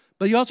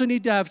 But you also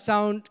need to have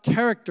sound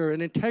character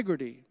and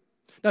integrity.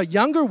 Now,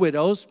 younger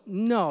widows,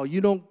 no, you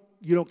don't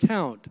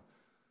count.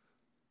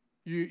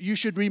 You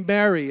should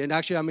remarry, and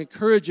actually I'm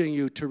encouraging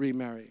you to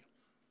remarry.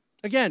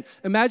 Again,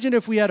 imagine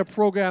if we had a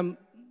program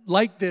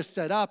like this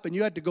set up and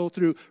you had to go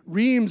through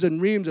reams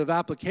and reams of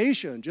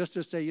application just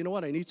to say, you know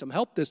what, I need some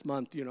help this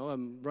month,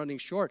 I'm running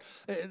short.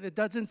 It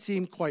doesn't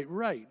seem quite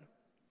right.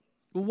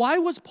 Why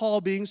was Paul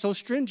being so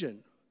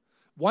stringent?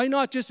 Why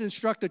not just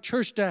instruct the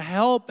church to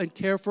help and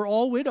care for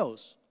all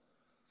widows?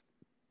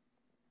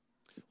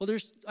 Well,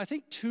 there's, I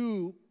think,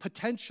 two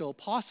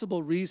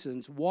possible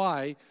reasons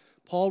why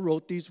Paul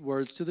wrote these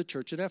words to the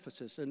church at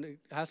Ephesus. And it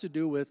has to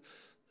do with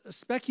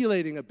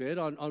speculating a bit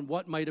on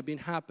what might have been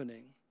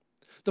happening.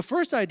 The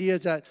first idea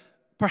is that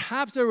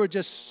perhaps there were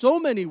just so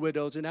many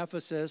widows in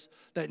Ephesus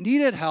that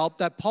needed help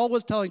that Paul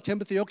was telling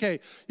Timothy, okay,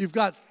 you've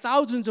got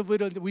thousands of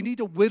widows. We need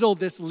to whittle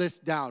this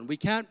list down. We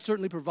can't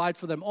certainly provide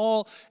for them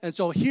all. And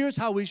so here's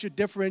how we should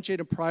differentiate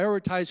and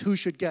prioritize who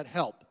should get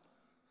help.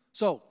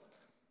 So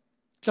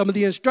some of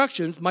the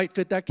instructions might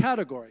fit that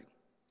category.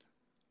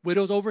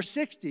 Widows over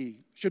 60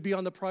 should be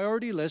on the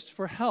priority list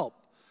for help.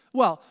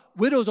 Well,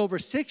 widows over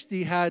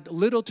 60 had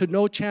little to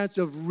no chance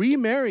of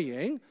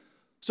remarrying,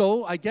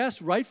 so I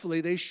guess rightfully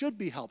they should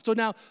be helped. So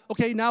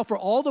now for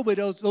all the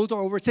widows, those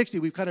are over 60,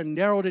 we've kind of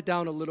narrowed it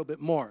down a little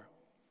bit more.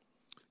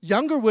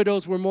 Younger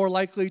widows were more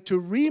likely to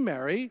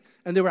remarry,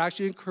 and they were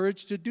actually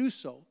encouraged to do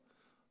so.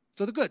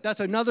 So they're good. That's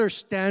another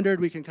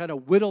standard. We can kind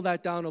of whittle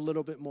that down a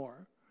little bit more.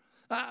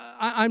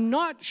 I'm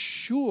not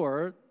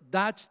sure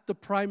that's the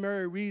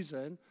primary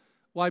reason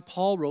why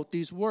Paul wrote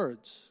these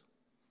words.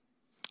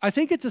 I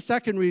think it's a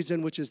second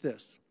reason, which is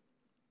this.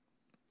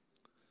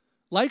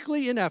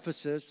 Likely in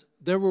Ephesus,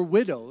 there were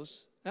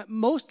widows,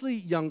 mostly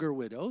younger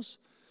widows,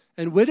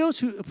 and widows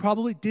who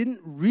probably didn't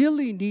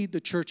really need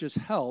the church's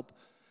help,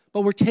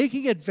 but were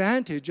taking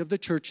advantage of the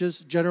church's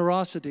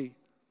generosity.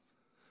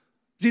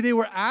 See, they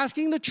were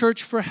asking the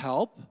church for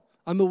help.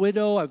 I'm a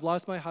widow, I've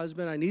lost my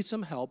husband, I need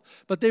some help.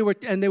 But they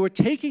were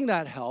taking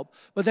that help,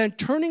 but then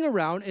turning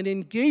around and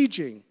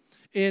engaging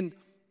in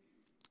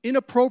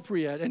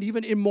inappropriate and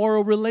even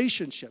immoral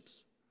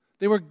relationships.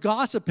 They were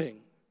gossiping,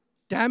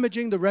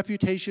 damaging the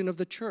reputation of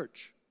the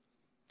church.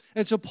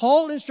 And so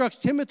Paul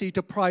instructs Timothy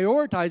to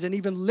prioritize and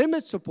even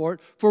limit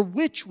support for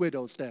which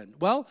widows then?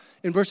 Well,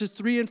 in verses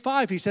 3 and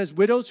 5, he says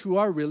widows who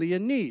are really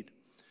in need.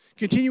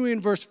 Continuing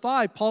in verse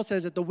 5, Paul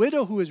says that the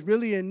widow who is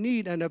really in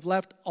need and have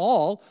left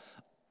all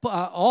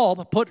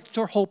put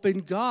her hope in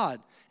God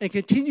and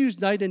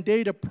continues night and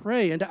day to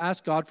pray and to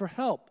ask God for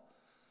help.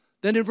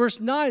 Then in verse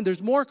 9,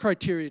 there's more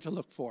criteria to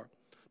look for.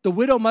 The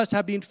widow must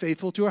have been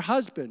faithful to her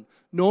husband,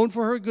 known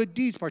for her good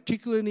deeds,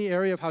 particularly in the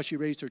area of how she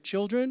raised her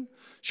children,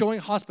 showing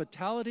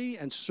hospitality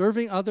and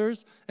serving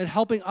others, and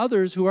helping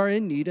others who are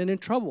in need and in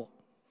trouble.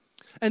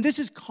 And this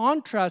is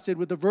contrasted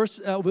with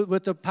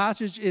the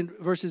passage in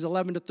verses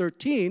 11 to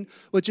 13,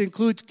 which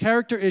includes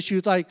character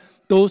issues like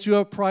those who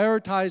have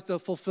prioritized the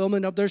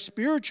fulfillment of their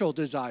spiritual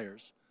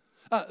desires,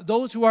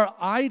 those who are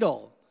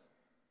idle,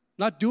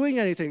 not doing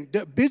anything,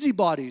 they're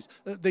busybodies.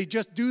 They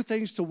just do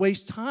things to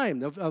waste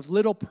time, of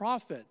little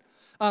profit.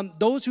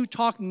 Those who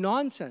talk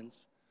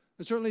nonsense,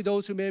 and certainly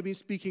those who may have been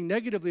speaking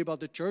negatively about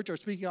the church or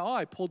speaking,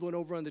 I pulled one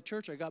over on the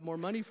church, I got more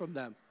money from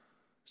them,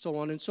 so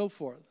on and so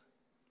forth.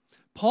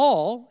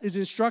 Paul is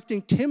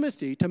instructing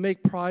Timothy to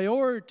make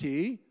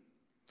priority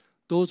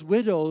those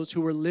widows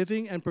who were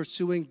living and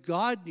pursuing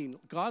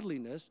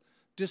godliness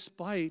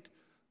despite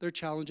their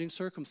challenging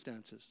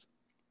circumstances.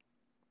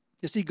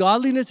 You see,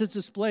 godliness is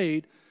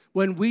displayed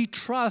when we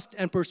trust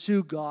and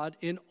pursue God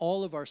in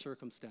all of our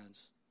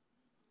circumstance.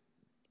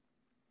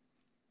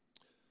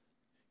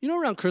 You know,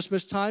 around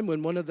Christmas time,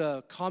 when one of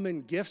the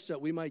common gifts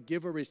that we might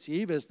give or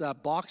receive is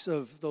that box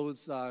of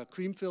those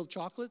cream-filled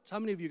chocolates. How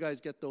many of you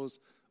guys get those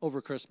over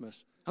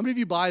Christmas? How many of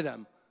you buy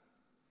them?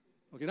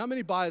 Okay, not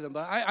many buy them,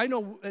 but I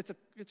know it's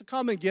a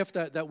common gift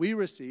that we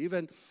receive.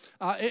 And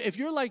if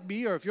you're like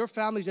me or if your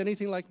family's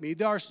anything like me,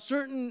 there are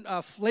certain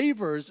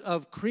flavors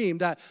of cream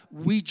that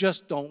we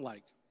just don't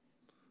like.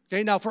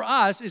 Okay, now for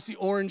us, it's the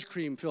orange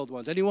cream-filled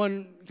ones.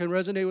 Anyone can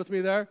resonate with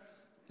me there?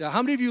 Yeah,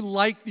 how many of you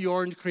like the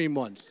orange cream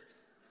ones?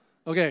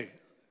 Okay,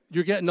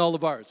 you're getting all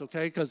of ours,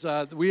 okay? Because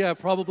we have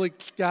probably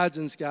scads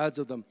and scads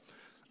of them.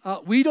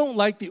 We don't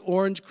like the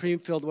orange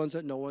cream-filled ones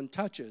that no one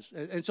touches.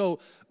 And so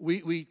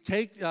we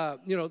take,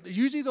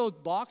 usually those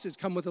boxes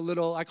come with a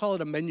little, I call it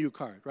a menu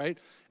card, right?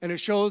 And it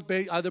shows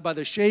either by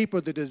the shape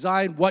or the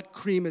design what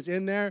cream is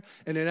in there,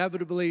 and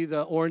inevitably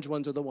the orange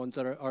ones are the ones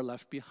that are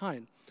left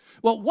behind.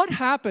 Well, what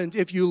happens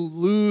if you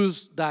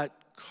lose that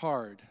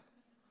card?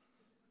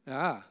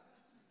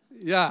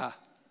 Yeah.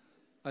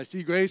 I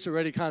see Grace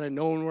already kind of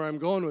knowing where I'm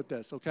going with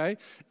this, okay?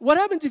 What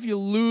happens if you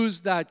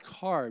lose that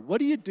card? What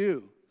do you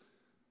do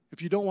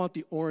if you don't want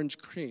the orange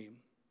cream?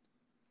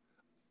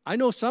 I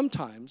know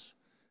sometimes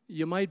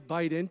you might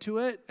bite into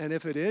it, and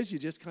if it is, you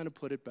just kind of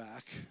put it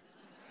back.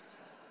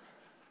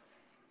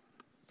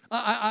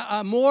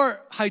 A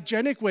more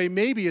hygienic way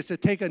maybe is to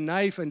take a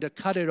knife and to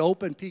cut it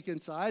open, peek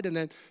inside, and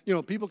then,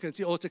 people can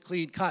see, oh, it's a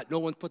clean cut. No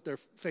one put their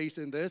face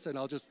in this, and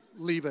I'll just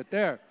leave it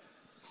there.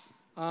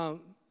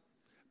 But,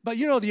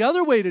 the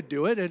other way to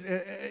do it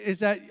is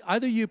that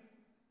either you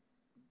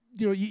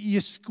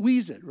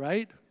squeeze it,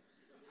 right?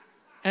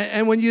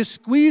 And when you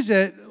squeeze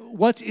it,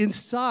 what's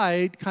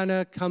inside kind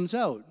of comes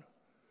out.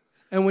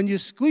 And when you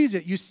squeeze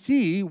it, you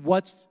see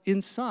what's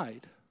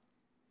inside.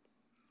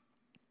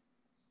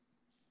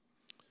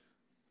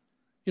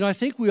 I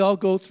think we all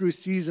go through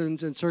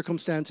seasons and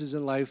circumstances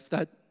in life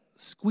that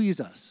squeeze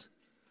us.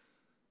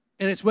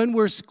 And it's when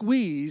we're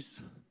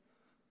squeezed,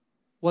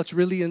 what's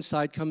really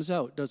inside comes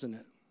out, doesn't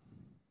it?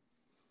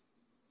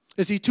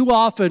 You see, too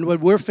often when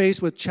we're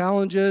faced with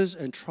challenges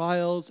and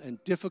trials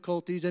and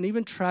difficulties and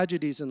even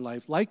tragedies in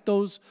life, like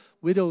those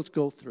widows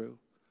go through,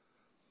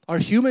 our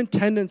human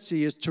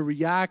tendency is to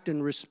react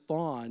and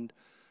respond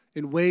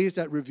in ways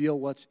that reveal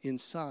what's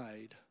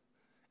inside.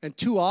 And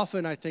too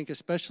often, I think,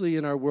 especially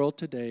in our world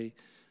today,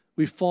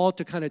 we fall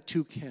to kind of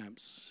two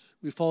camps.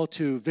 We fall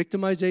to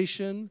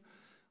victimization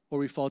or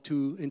we fall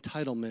to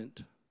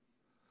entitlement.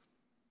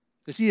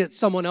 You see, it's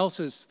someone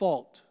else's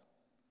fault.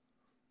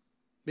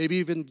 Maybe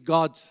even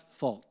God's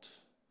fault.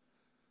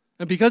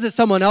 And because it's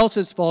someone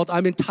else's fault,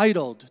 I'm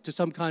entitled to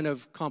some kind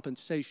of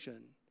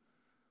compensation.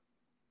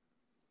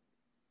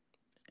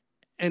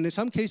 And in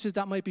some cases,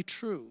 that might be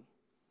true.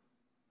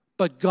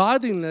 But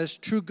godliness,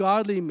 true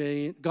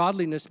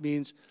godliness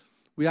means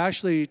we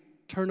actually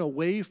turn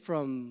away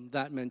from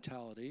that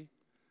mentality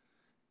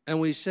and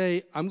we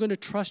say, I'm going to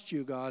trust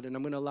you, God, and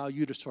I'm going to allow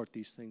you to sort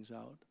these things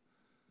out.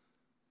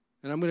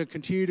 And I'm going to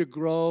continue to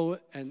grow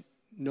and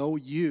know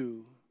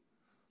you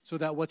so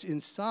that what's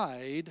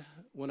inside,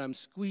 when I'm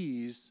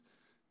squeezed,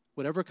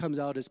 whatever comes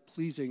out is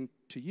pleasing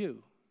to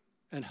you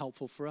and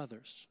helpful for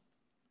others.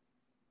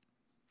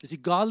 You see,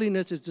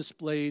 godliness is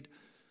displayed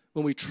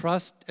when we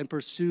trust and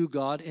pursue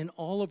God in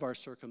all of our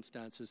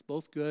circumstances,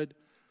 both good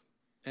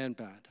and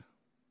bad.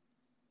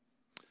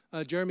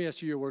 Jeremy, I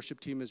see your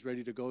worship team is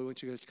ready to go. I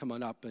want you guys to come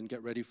on up and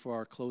get ready for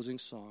our closing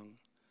song.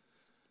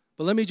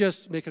 But let me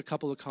just make a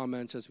couple of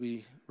comments as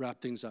we wrap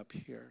things up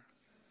here.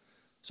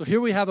 So here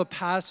we have a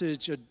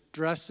passage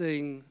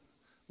addressing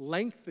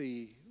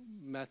lengthy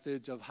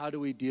methods of how do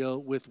we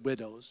deal with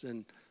widows.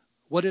 And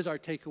what is our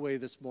takeaway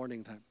this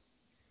morning then?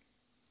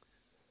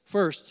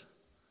 First,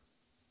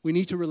 we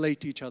need to relate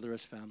to each other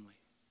as family.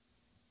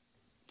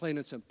 Plain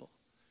and simple.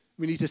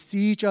 We need to see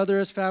each other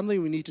as family.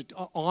 We need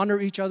to honor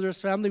each other as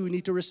family. We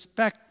need to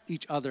respect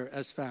each other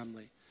as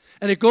family.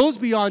 And it goes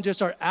beyond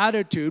just our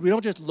attitude. We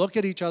don't just look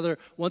at each other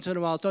once in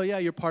a while and say, oh, yeah,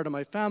 you're part of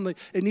my family.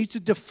 It needs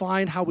to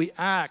define how we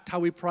act, how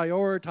we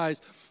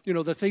prioritize,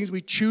 the things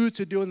we choose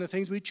to do and the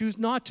things we choose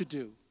not to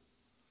do.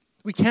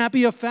 We can't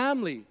be a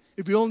family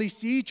if we only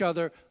see each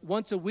other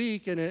once a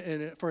week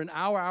for an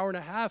hour, hour and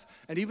a half.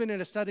 And even in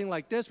a setting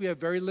like this, we have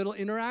very little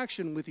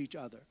interaction with each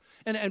other.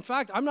 And in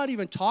fact, I'm not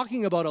even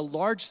talking about a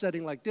large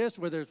setting like this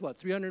where there's,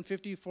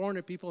 350,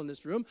 400 people in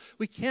this room.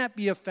 We can't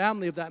be a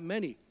family of that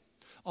many.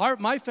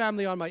 My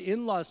family on my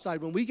in-laws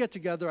side, when we get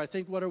together, I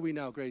think, what are we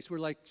now, Grace? We're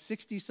like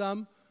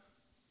 60-some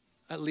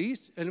at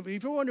least. And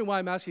if you're wondering why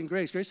I'm asking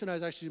Grace and I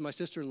is actually my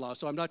sister-in-law,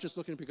 so I'm not just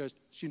looking because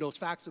she knows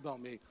facts about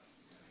me.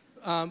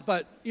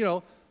 But,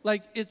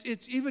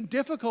 it's even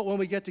difficult when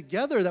we get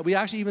together that we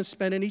actually even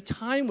spend any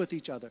time with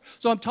each other.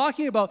 So I'm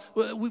talking about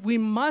we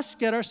must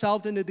get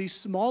ourselves into these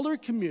smaller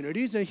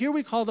communities, and here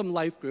we call them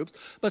life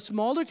groups, but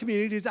smaller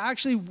communities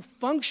actually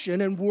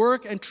function and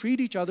work and treat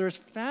each other as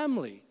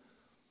family.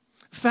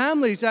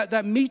 Families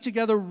that meet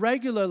together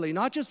regularly,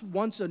 not just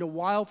once in a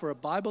while for a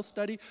Bible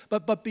study,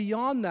 but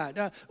beyond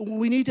that.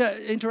 We need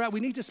to interact. We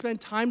need to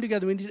spend time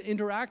together. We need to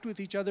interact with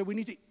each other. We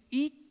need to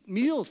eat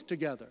meals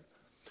together.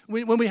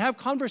 When we have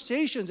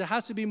conversations, it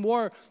has to be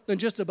more than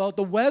just about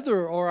the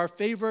weather or our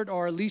favorite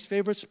or our least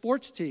favorite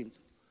sports team.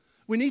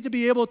 We need to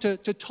be able to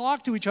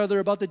talk to each other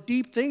about the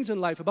deep things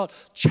in life, about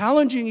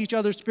challenging each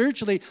other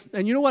spiritually.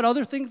 And you know what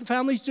other things the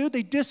families do?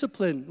 They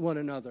discipline one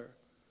another.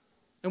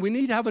 And we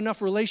need to have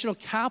enough relational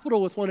capital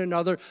with one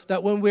another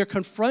that when we're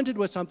confronted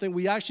with something,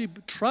 we actually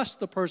trust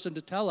the person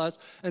to tell us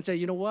and say,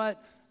 you know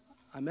what?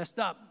 I messed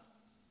up.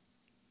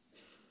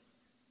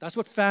 That's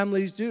what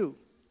families do.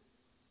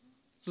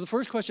 So the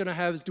first question I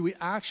have is, do we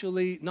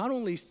actually not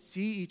only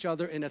see each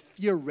other in a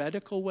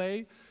theoretical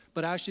way,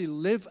 but actually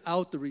live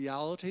out the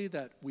reality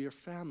that we are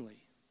family?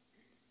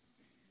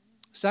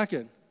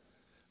 Second,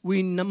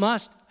 we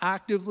must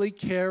actively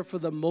care for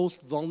the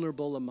most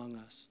vulnerable among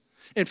us.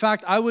 In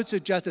fact, I would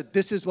suggest that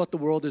this is what the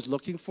world is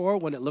looking for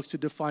when it looks to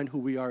define who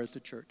we are as the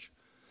church.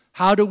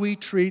 How do we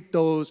treat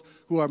those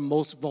who are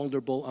most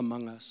vulnerable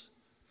among us?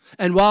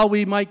 And while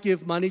we might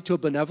give money to a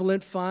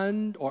benevolent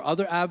fund or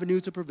other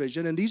avenues of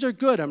provision, and these are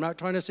good, I'm not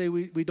trying to say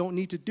we don't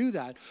need to do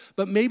that,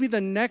 but maybe the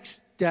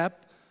next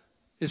step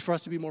is for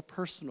us to be more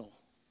personal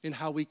in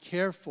how we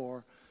care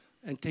for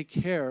and take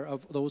care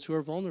of those who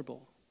are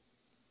vulnerable.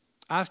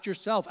 Ask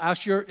yourself,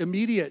 ask your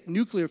immediate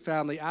nuclear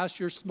family, ask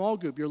your small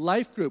group, your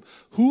life group,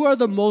 who are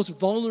the most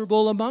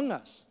vulnerable among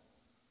us?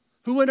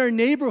 Who in our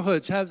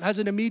neighborhoods has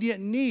an immediate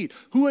need?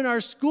 Who in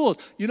our schools?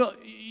 You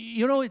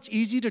know, it's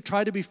easy to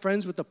try to be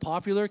friends with the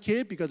popular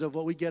kid because of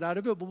what we get out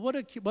of it. But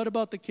what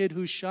about the kid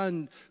who's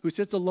shunned, who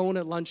sits alone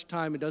at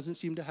lunchtime and doesn't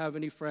seem to have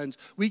any friends?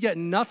 We get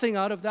nothing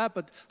out of that,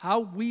 but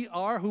how we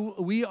are, who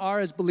we are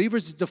as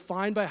believers is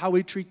defined by how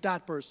we treat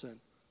that person.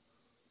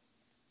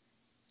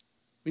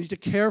 We need to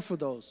care for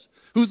those.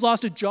 Who's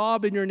lost a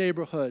job in your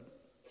neighborhood?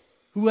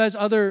 Who has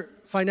other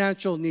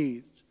financial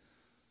needs?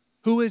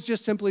 Who is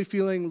just simply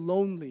feeling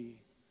lonely,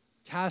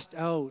 cast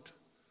out?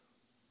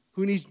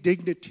 Who needs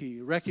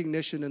dignity,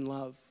 recognition, and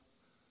love?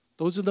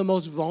 Those are the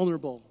most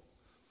vulnerable.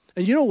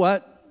 And you know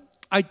what?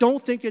 I don't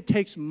think it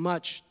takes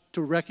much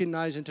to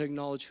recognize and to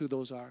acknowledge who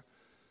those are.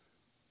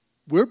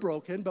 We're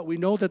broken, but we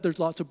know that there's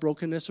lots of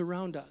brokenness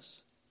around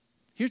us.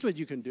 Here's what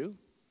you can do.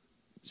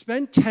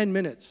 Spend 10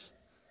 minutes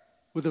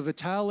with a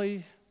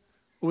Vitali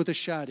or with a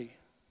Shadi.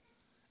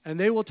 And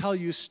they will tell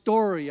you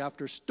story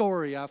after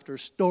story after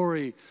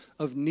story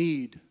of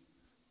need,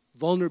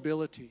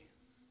 vulnerability.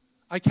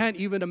 I can't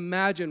even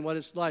imagine what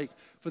it's like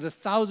for the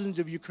thousands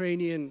of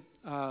Ukrainian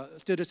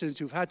citizens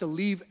who've had to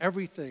leave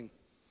everything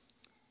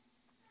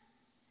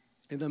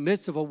in the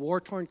midst of a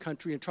war-torn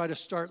country and try to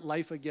start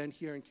life again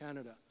here in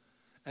Canada.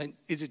 And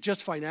is it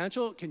just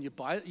financial? Can you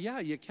buy it? Yeah,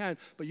 you can.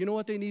 But you know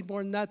what they need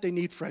more than that? They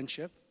need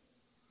friendship.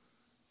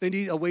 They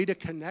need a way to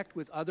connect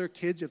with other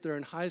kids if they're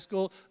in high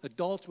school,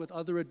 adults with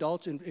other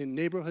adults in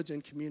neighborhoods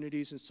and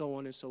communities, and so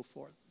on and so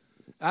forth.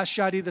 Ask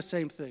Shadi the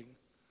same thing.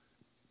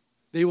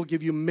 They will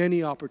give you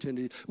many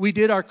opportunities. We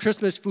did our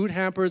Christmas food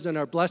hampers and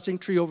our blessing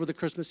tree over the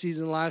Christmas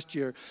season last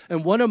year.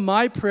 And one of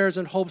my prayers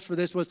and hopes for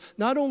this was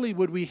not only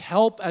would we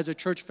help as a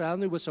church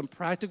family with some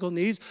practical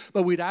needs,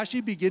 but we'd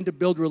actually begin to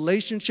build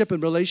relationship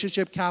and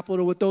relationship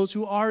capital with those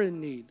who are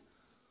in need.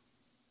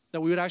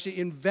 That we would actually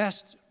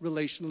invest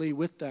relationally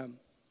with them.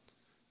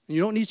 And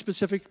you don't need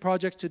specific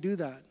projects to do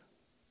that.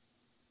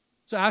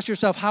 So ask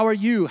yourself, how are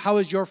you? How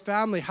is your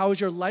family? How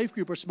is your life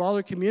group or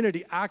smaller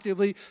community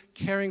actively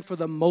caring for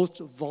the most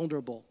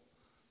vulnerable?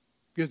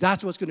 Because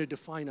that's what's going to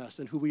define us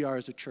and who we are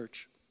as a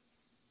church.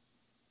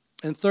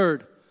 And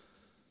third,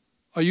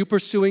 are you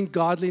pursuing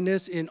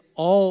godliness in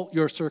all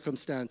your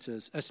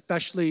circumstances,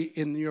 especially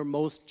in your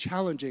most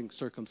challenging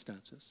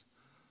circumstances?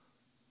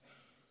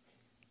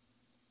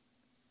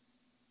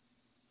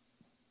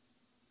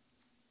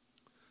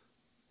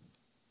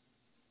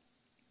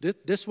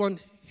 This one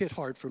hit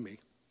hard for me.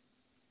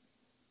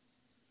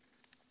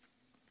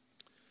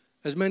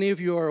 As many of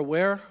you are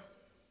aware,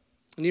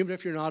 and even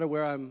if you're not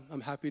aware,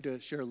 I'm happy to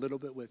share a little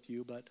bit with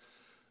you, but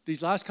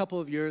these last couple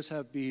of years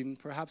have been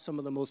perhaps some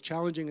of the most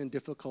challenging and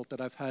difficult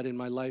that I've had in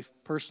my life,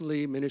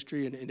 personally,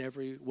 ministry, and in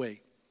every way.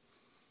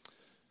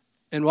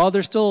 And while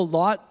there's still a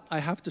lot I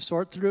have to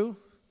sort through,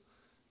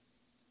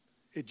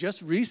 it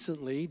just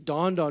recently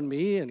dawned on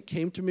me and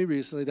came to me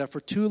recently that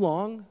for too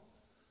long,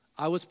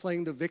 I was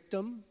playing the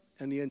victim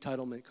and the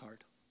entitlement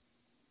card.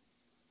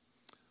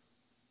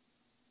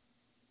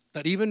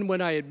 That even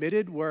when I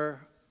admitted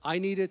where I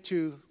needed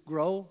to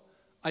grow,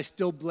 I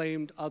still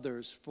blamed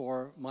others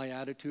for my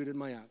attitude and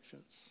my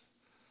actions.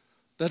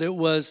 That it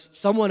was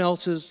someone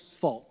else's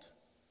fault.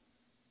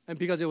 And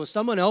because it was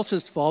someone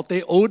else's fault,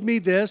 they owed me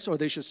this, or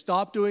they should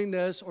stop doing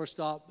this, or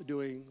stop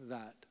doing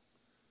that.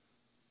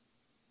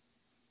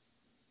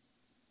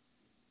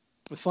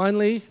 And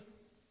finally,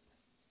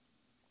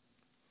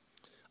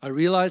 I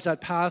realized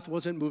that path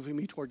wasn't moving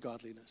me toward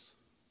godliness.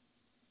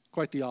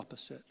 Quite the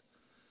opposite.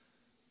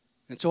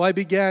 And so I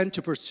began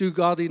to pursue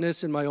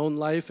godliness in my own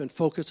life and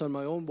focus on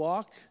my own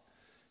walk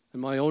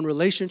and my own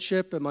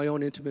relationship and my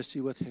own intimacy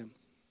with Him.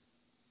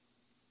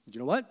 You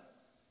know what?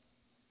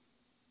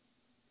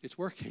 It's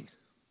working.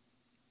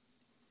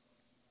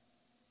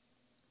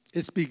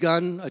 It's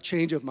begun a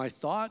change of my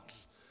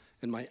thoughts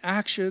and my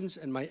actions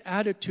and my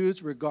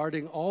attitudes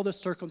regarding all the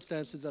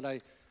circumstances that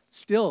I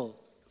still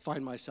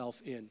find myself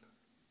in.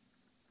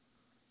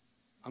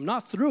 I'm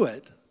not through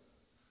it.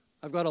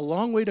 I've got a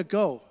long way to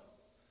go.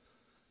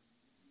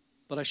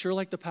 But I sure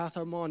like the path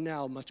I'm on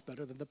now much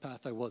better than the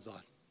path I was on.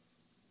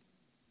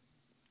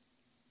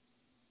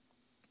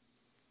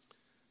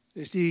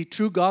 You see,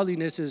 true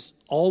godliness is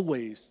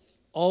always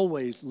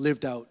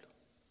lived out.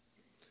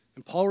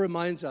 And Paul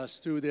reminds us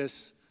through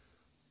this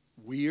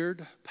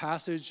weird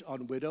passage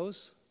on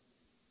widows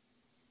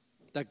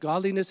that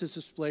godliness is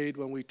displayed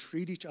when we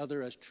treat each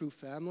other as true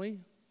family.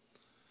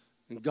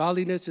 And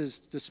godliness is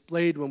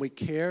displayed when we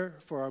care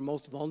for our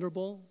most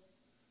vulnerable.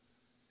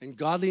 And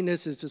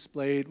godliness is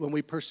displayed when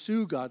we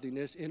pursue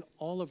godliness in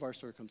all of our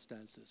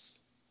circumstances.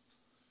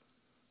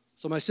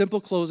 So my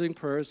simple closing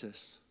prayer is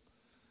this.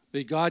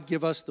 May God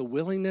give us the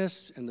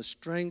willingness and the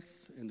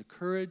strength and the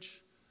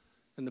courage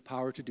and the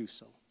power to do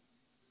so.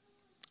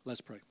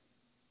 Let's pray.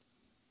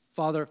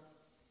 Father,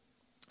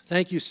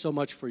 thank you so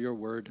much for your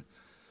word.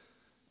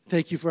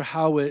 Thank you for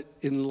how it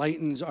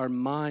enlightens our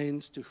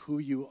minds to who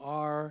you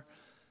are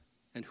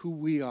and who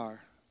we are,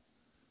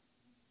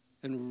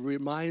 and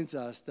reminds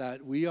us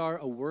that we are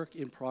a work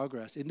in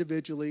progress,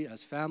 individually,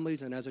 as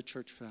families, and as a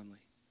church family.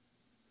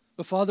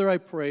 But Father, I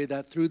pray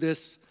that through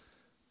this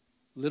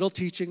little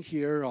teaching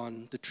here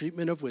on the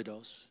treatment of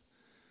widows,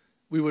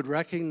 we would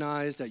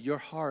recognize that your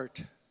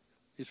heart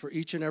is for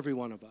each and every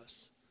one of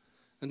us,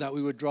 and that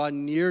we would draw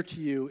near to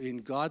you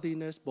in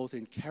godliness, both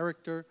in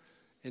character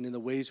and in the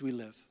ways we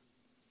live.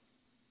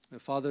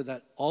 And Father,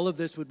 that all of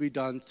this would be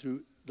done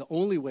through the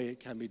only way it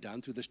can be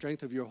done, through the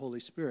strength of your Holy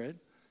Spirit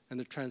and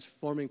the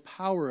transforming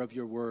power of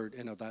your word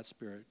and of that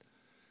Spirit.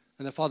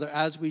 And that, Father,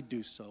 as we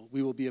do so,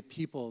 we will be a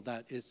people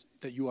that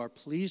you are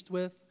pleased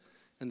with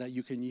and that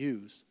you can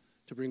use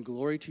to bring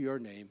glory to your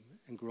name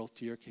and growth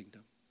to your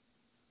kingdom.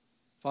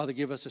 Father,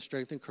 give us the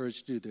strength and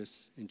courage to do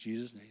this. In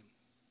Jesus' name,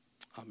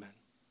 amen.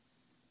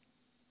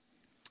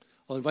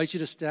 I'll invite you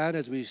to stand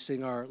as we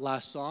sing our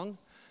last song.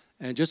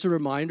 And just a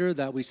reminder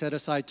that we set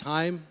aside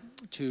time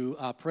to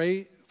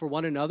pray for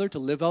one another, to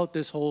live out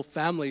this whole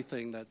family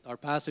thing that our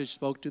passage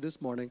spoke to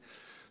this morning.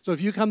 So if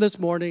you come this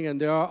morning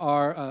and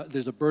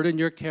there's a burden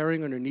you're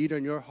carrying or a need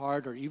on your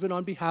heart, or even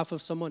on behalf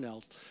of someone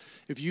else,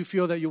 if you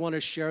feel that you want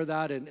to share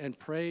that and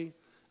pray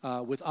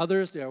with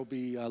others, there will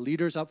be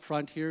leaders up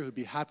front here who'd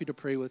be happy to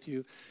pray with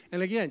you.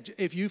 And again,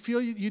 if you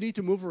feel you need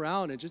to move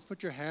around and just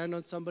put your hand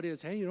on somebody and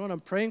say, hey, you know what, I'm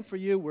praying for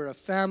you. We're a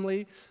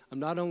family. I'm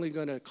not only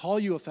going to call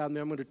you a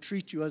family, I'm going to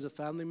treat you as a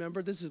family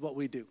member. This is what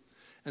we do.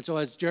 And so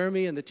as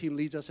Jeremy and the team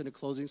leads us in a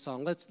closing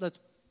song, let's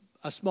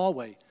a small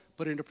way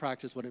put into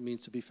practice what it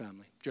means to be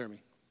family.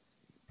 Jeremy.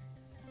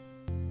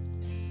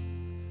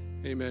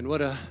 Amen.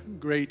 What a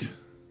great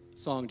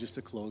song just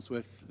to close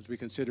with as we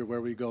consider where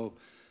we go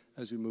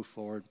as we move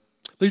forward.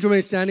 Please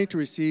remain standing to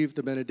receive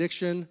the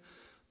benediction.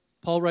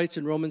 Paul writes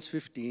in Romans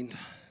 15,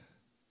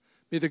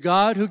 may the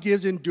God who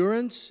gives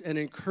endurance and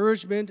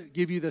encouragement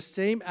give you the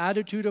same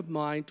attitude of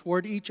mind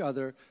toward each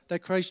other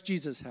that Christ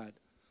Jesus had,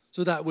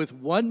 so that with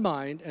one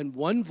mind and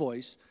one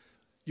voice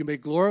you may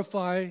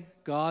glorify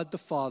God the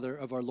Father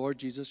of our Lord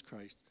Jesus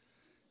Christ.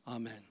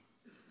 Amen.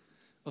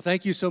 Well,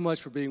 thank you so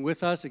much for being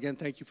with us. Again,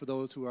 thank you for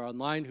those who are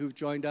online who've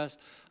joined us.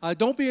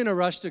 Don't be in a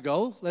rush to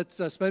go. Let's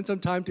spend some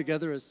time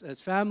together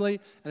as family.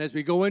 And as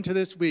we go into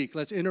this week,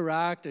 let's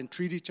interact and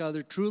treat each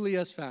other truly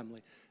as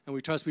family. And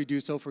we trust we do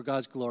so for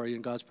God's glory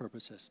and God's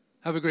purposes.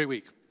 Have a great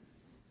week.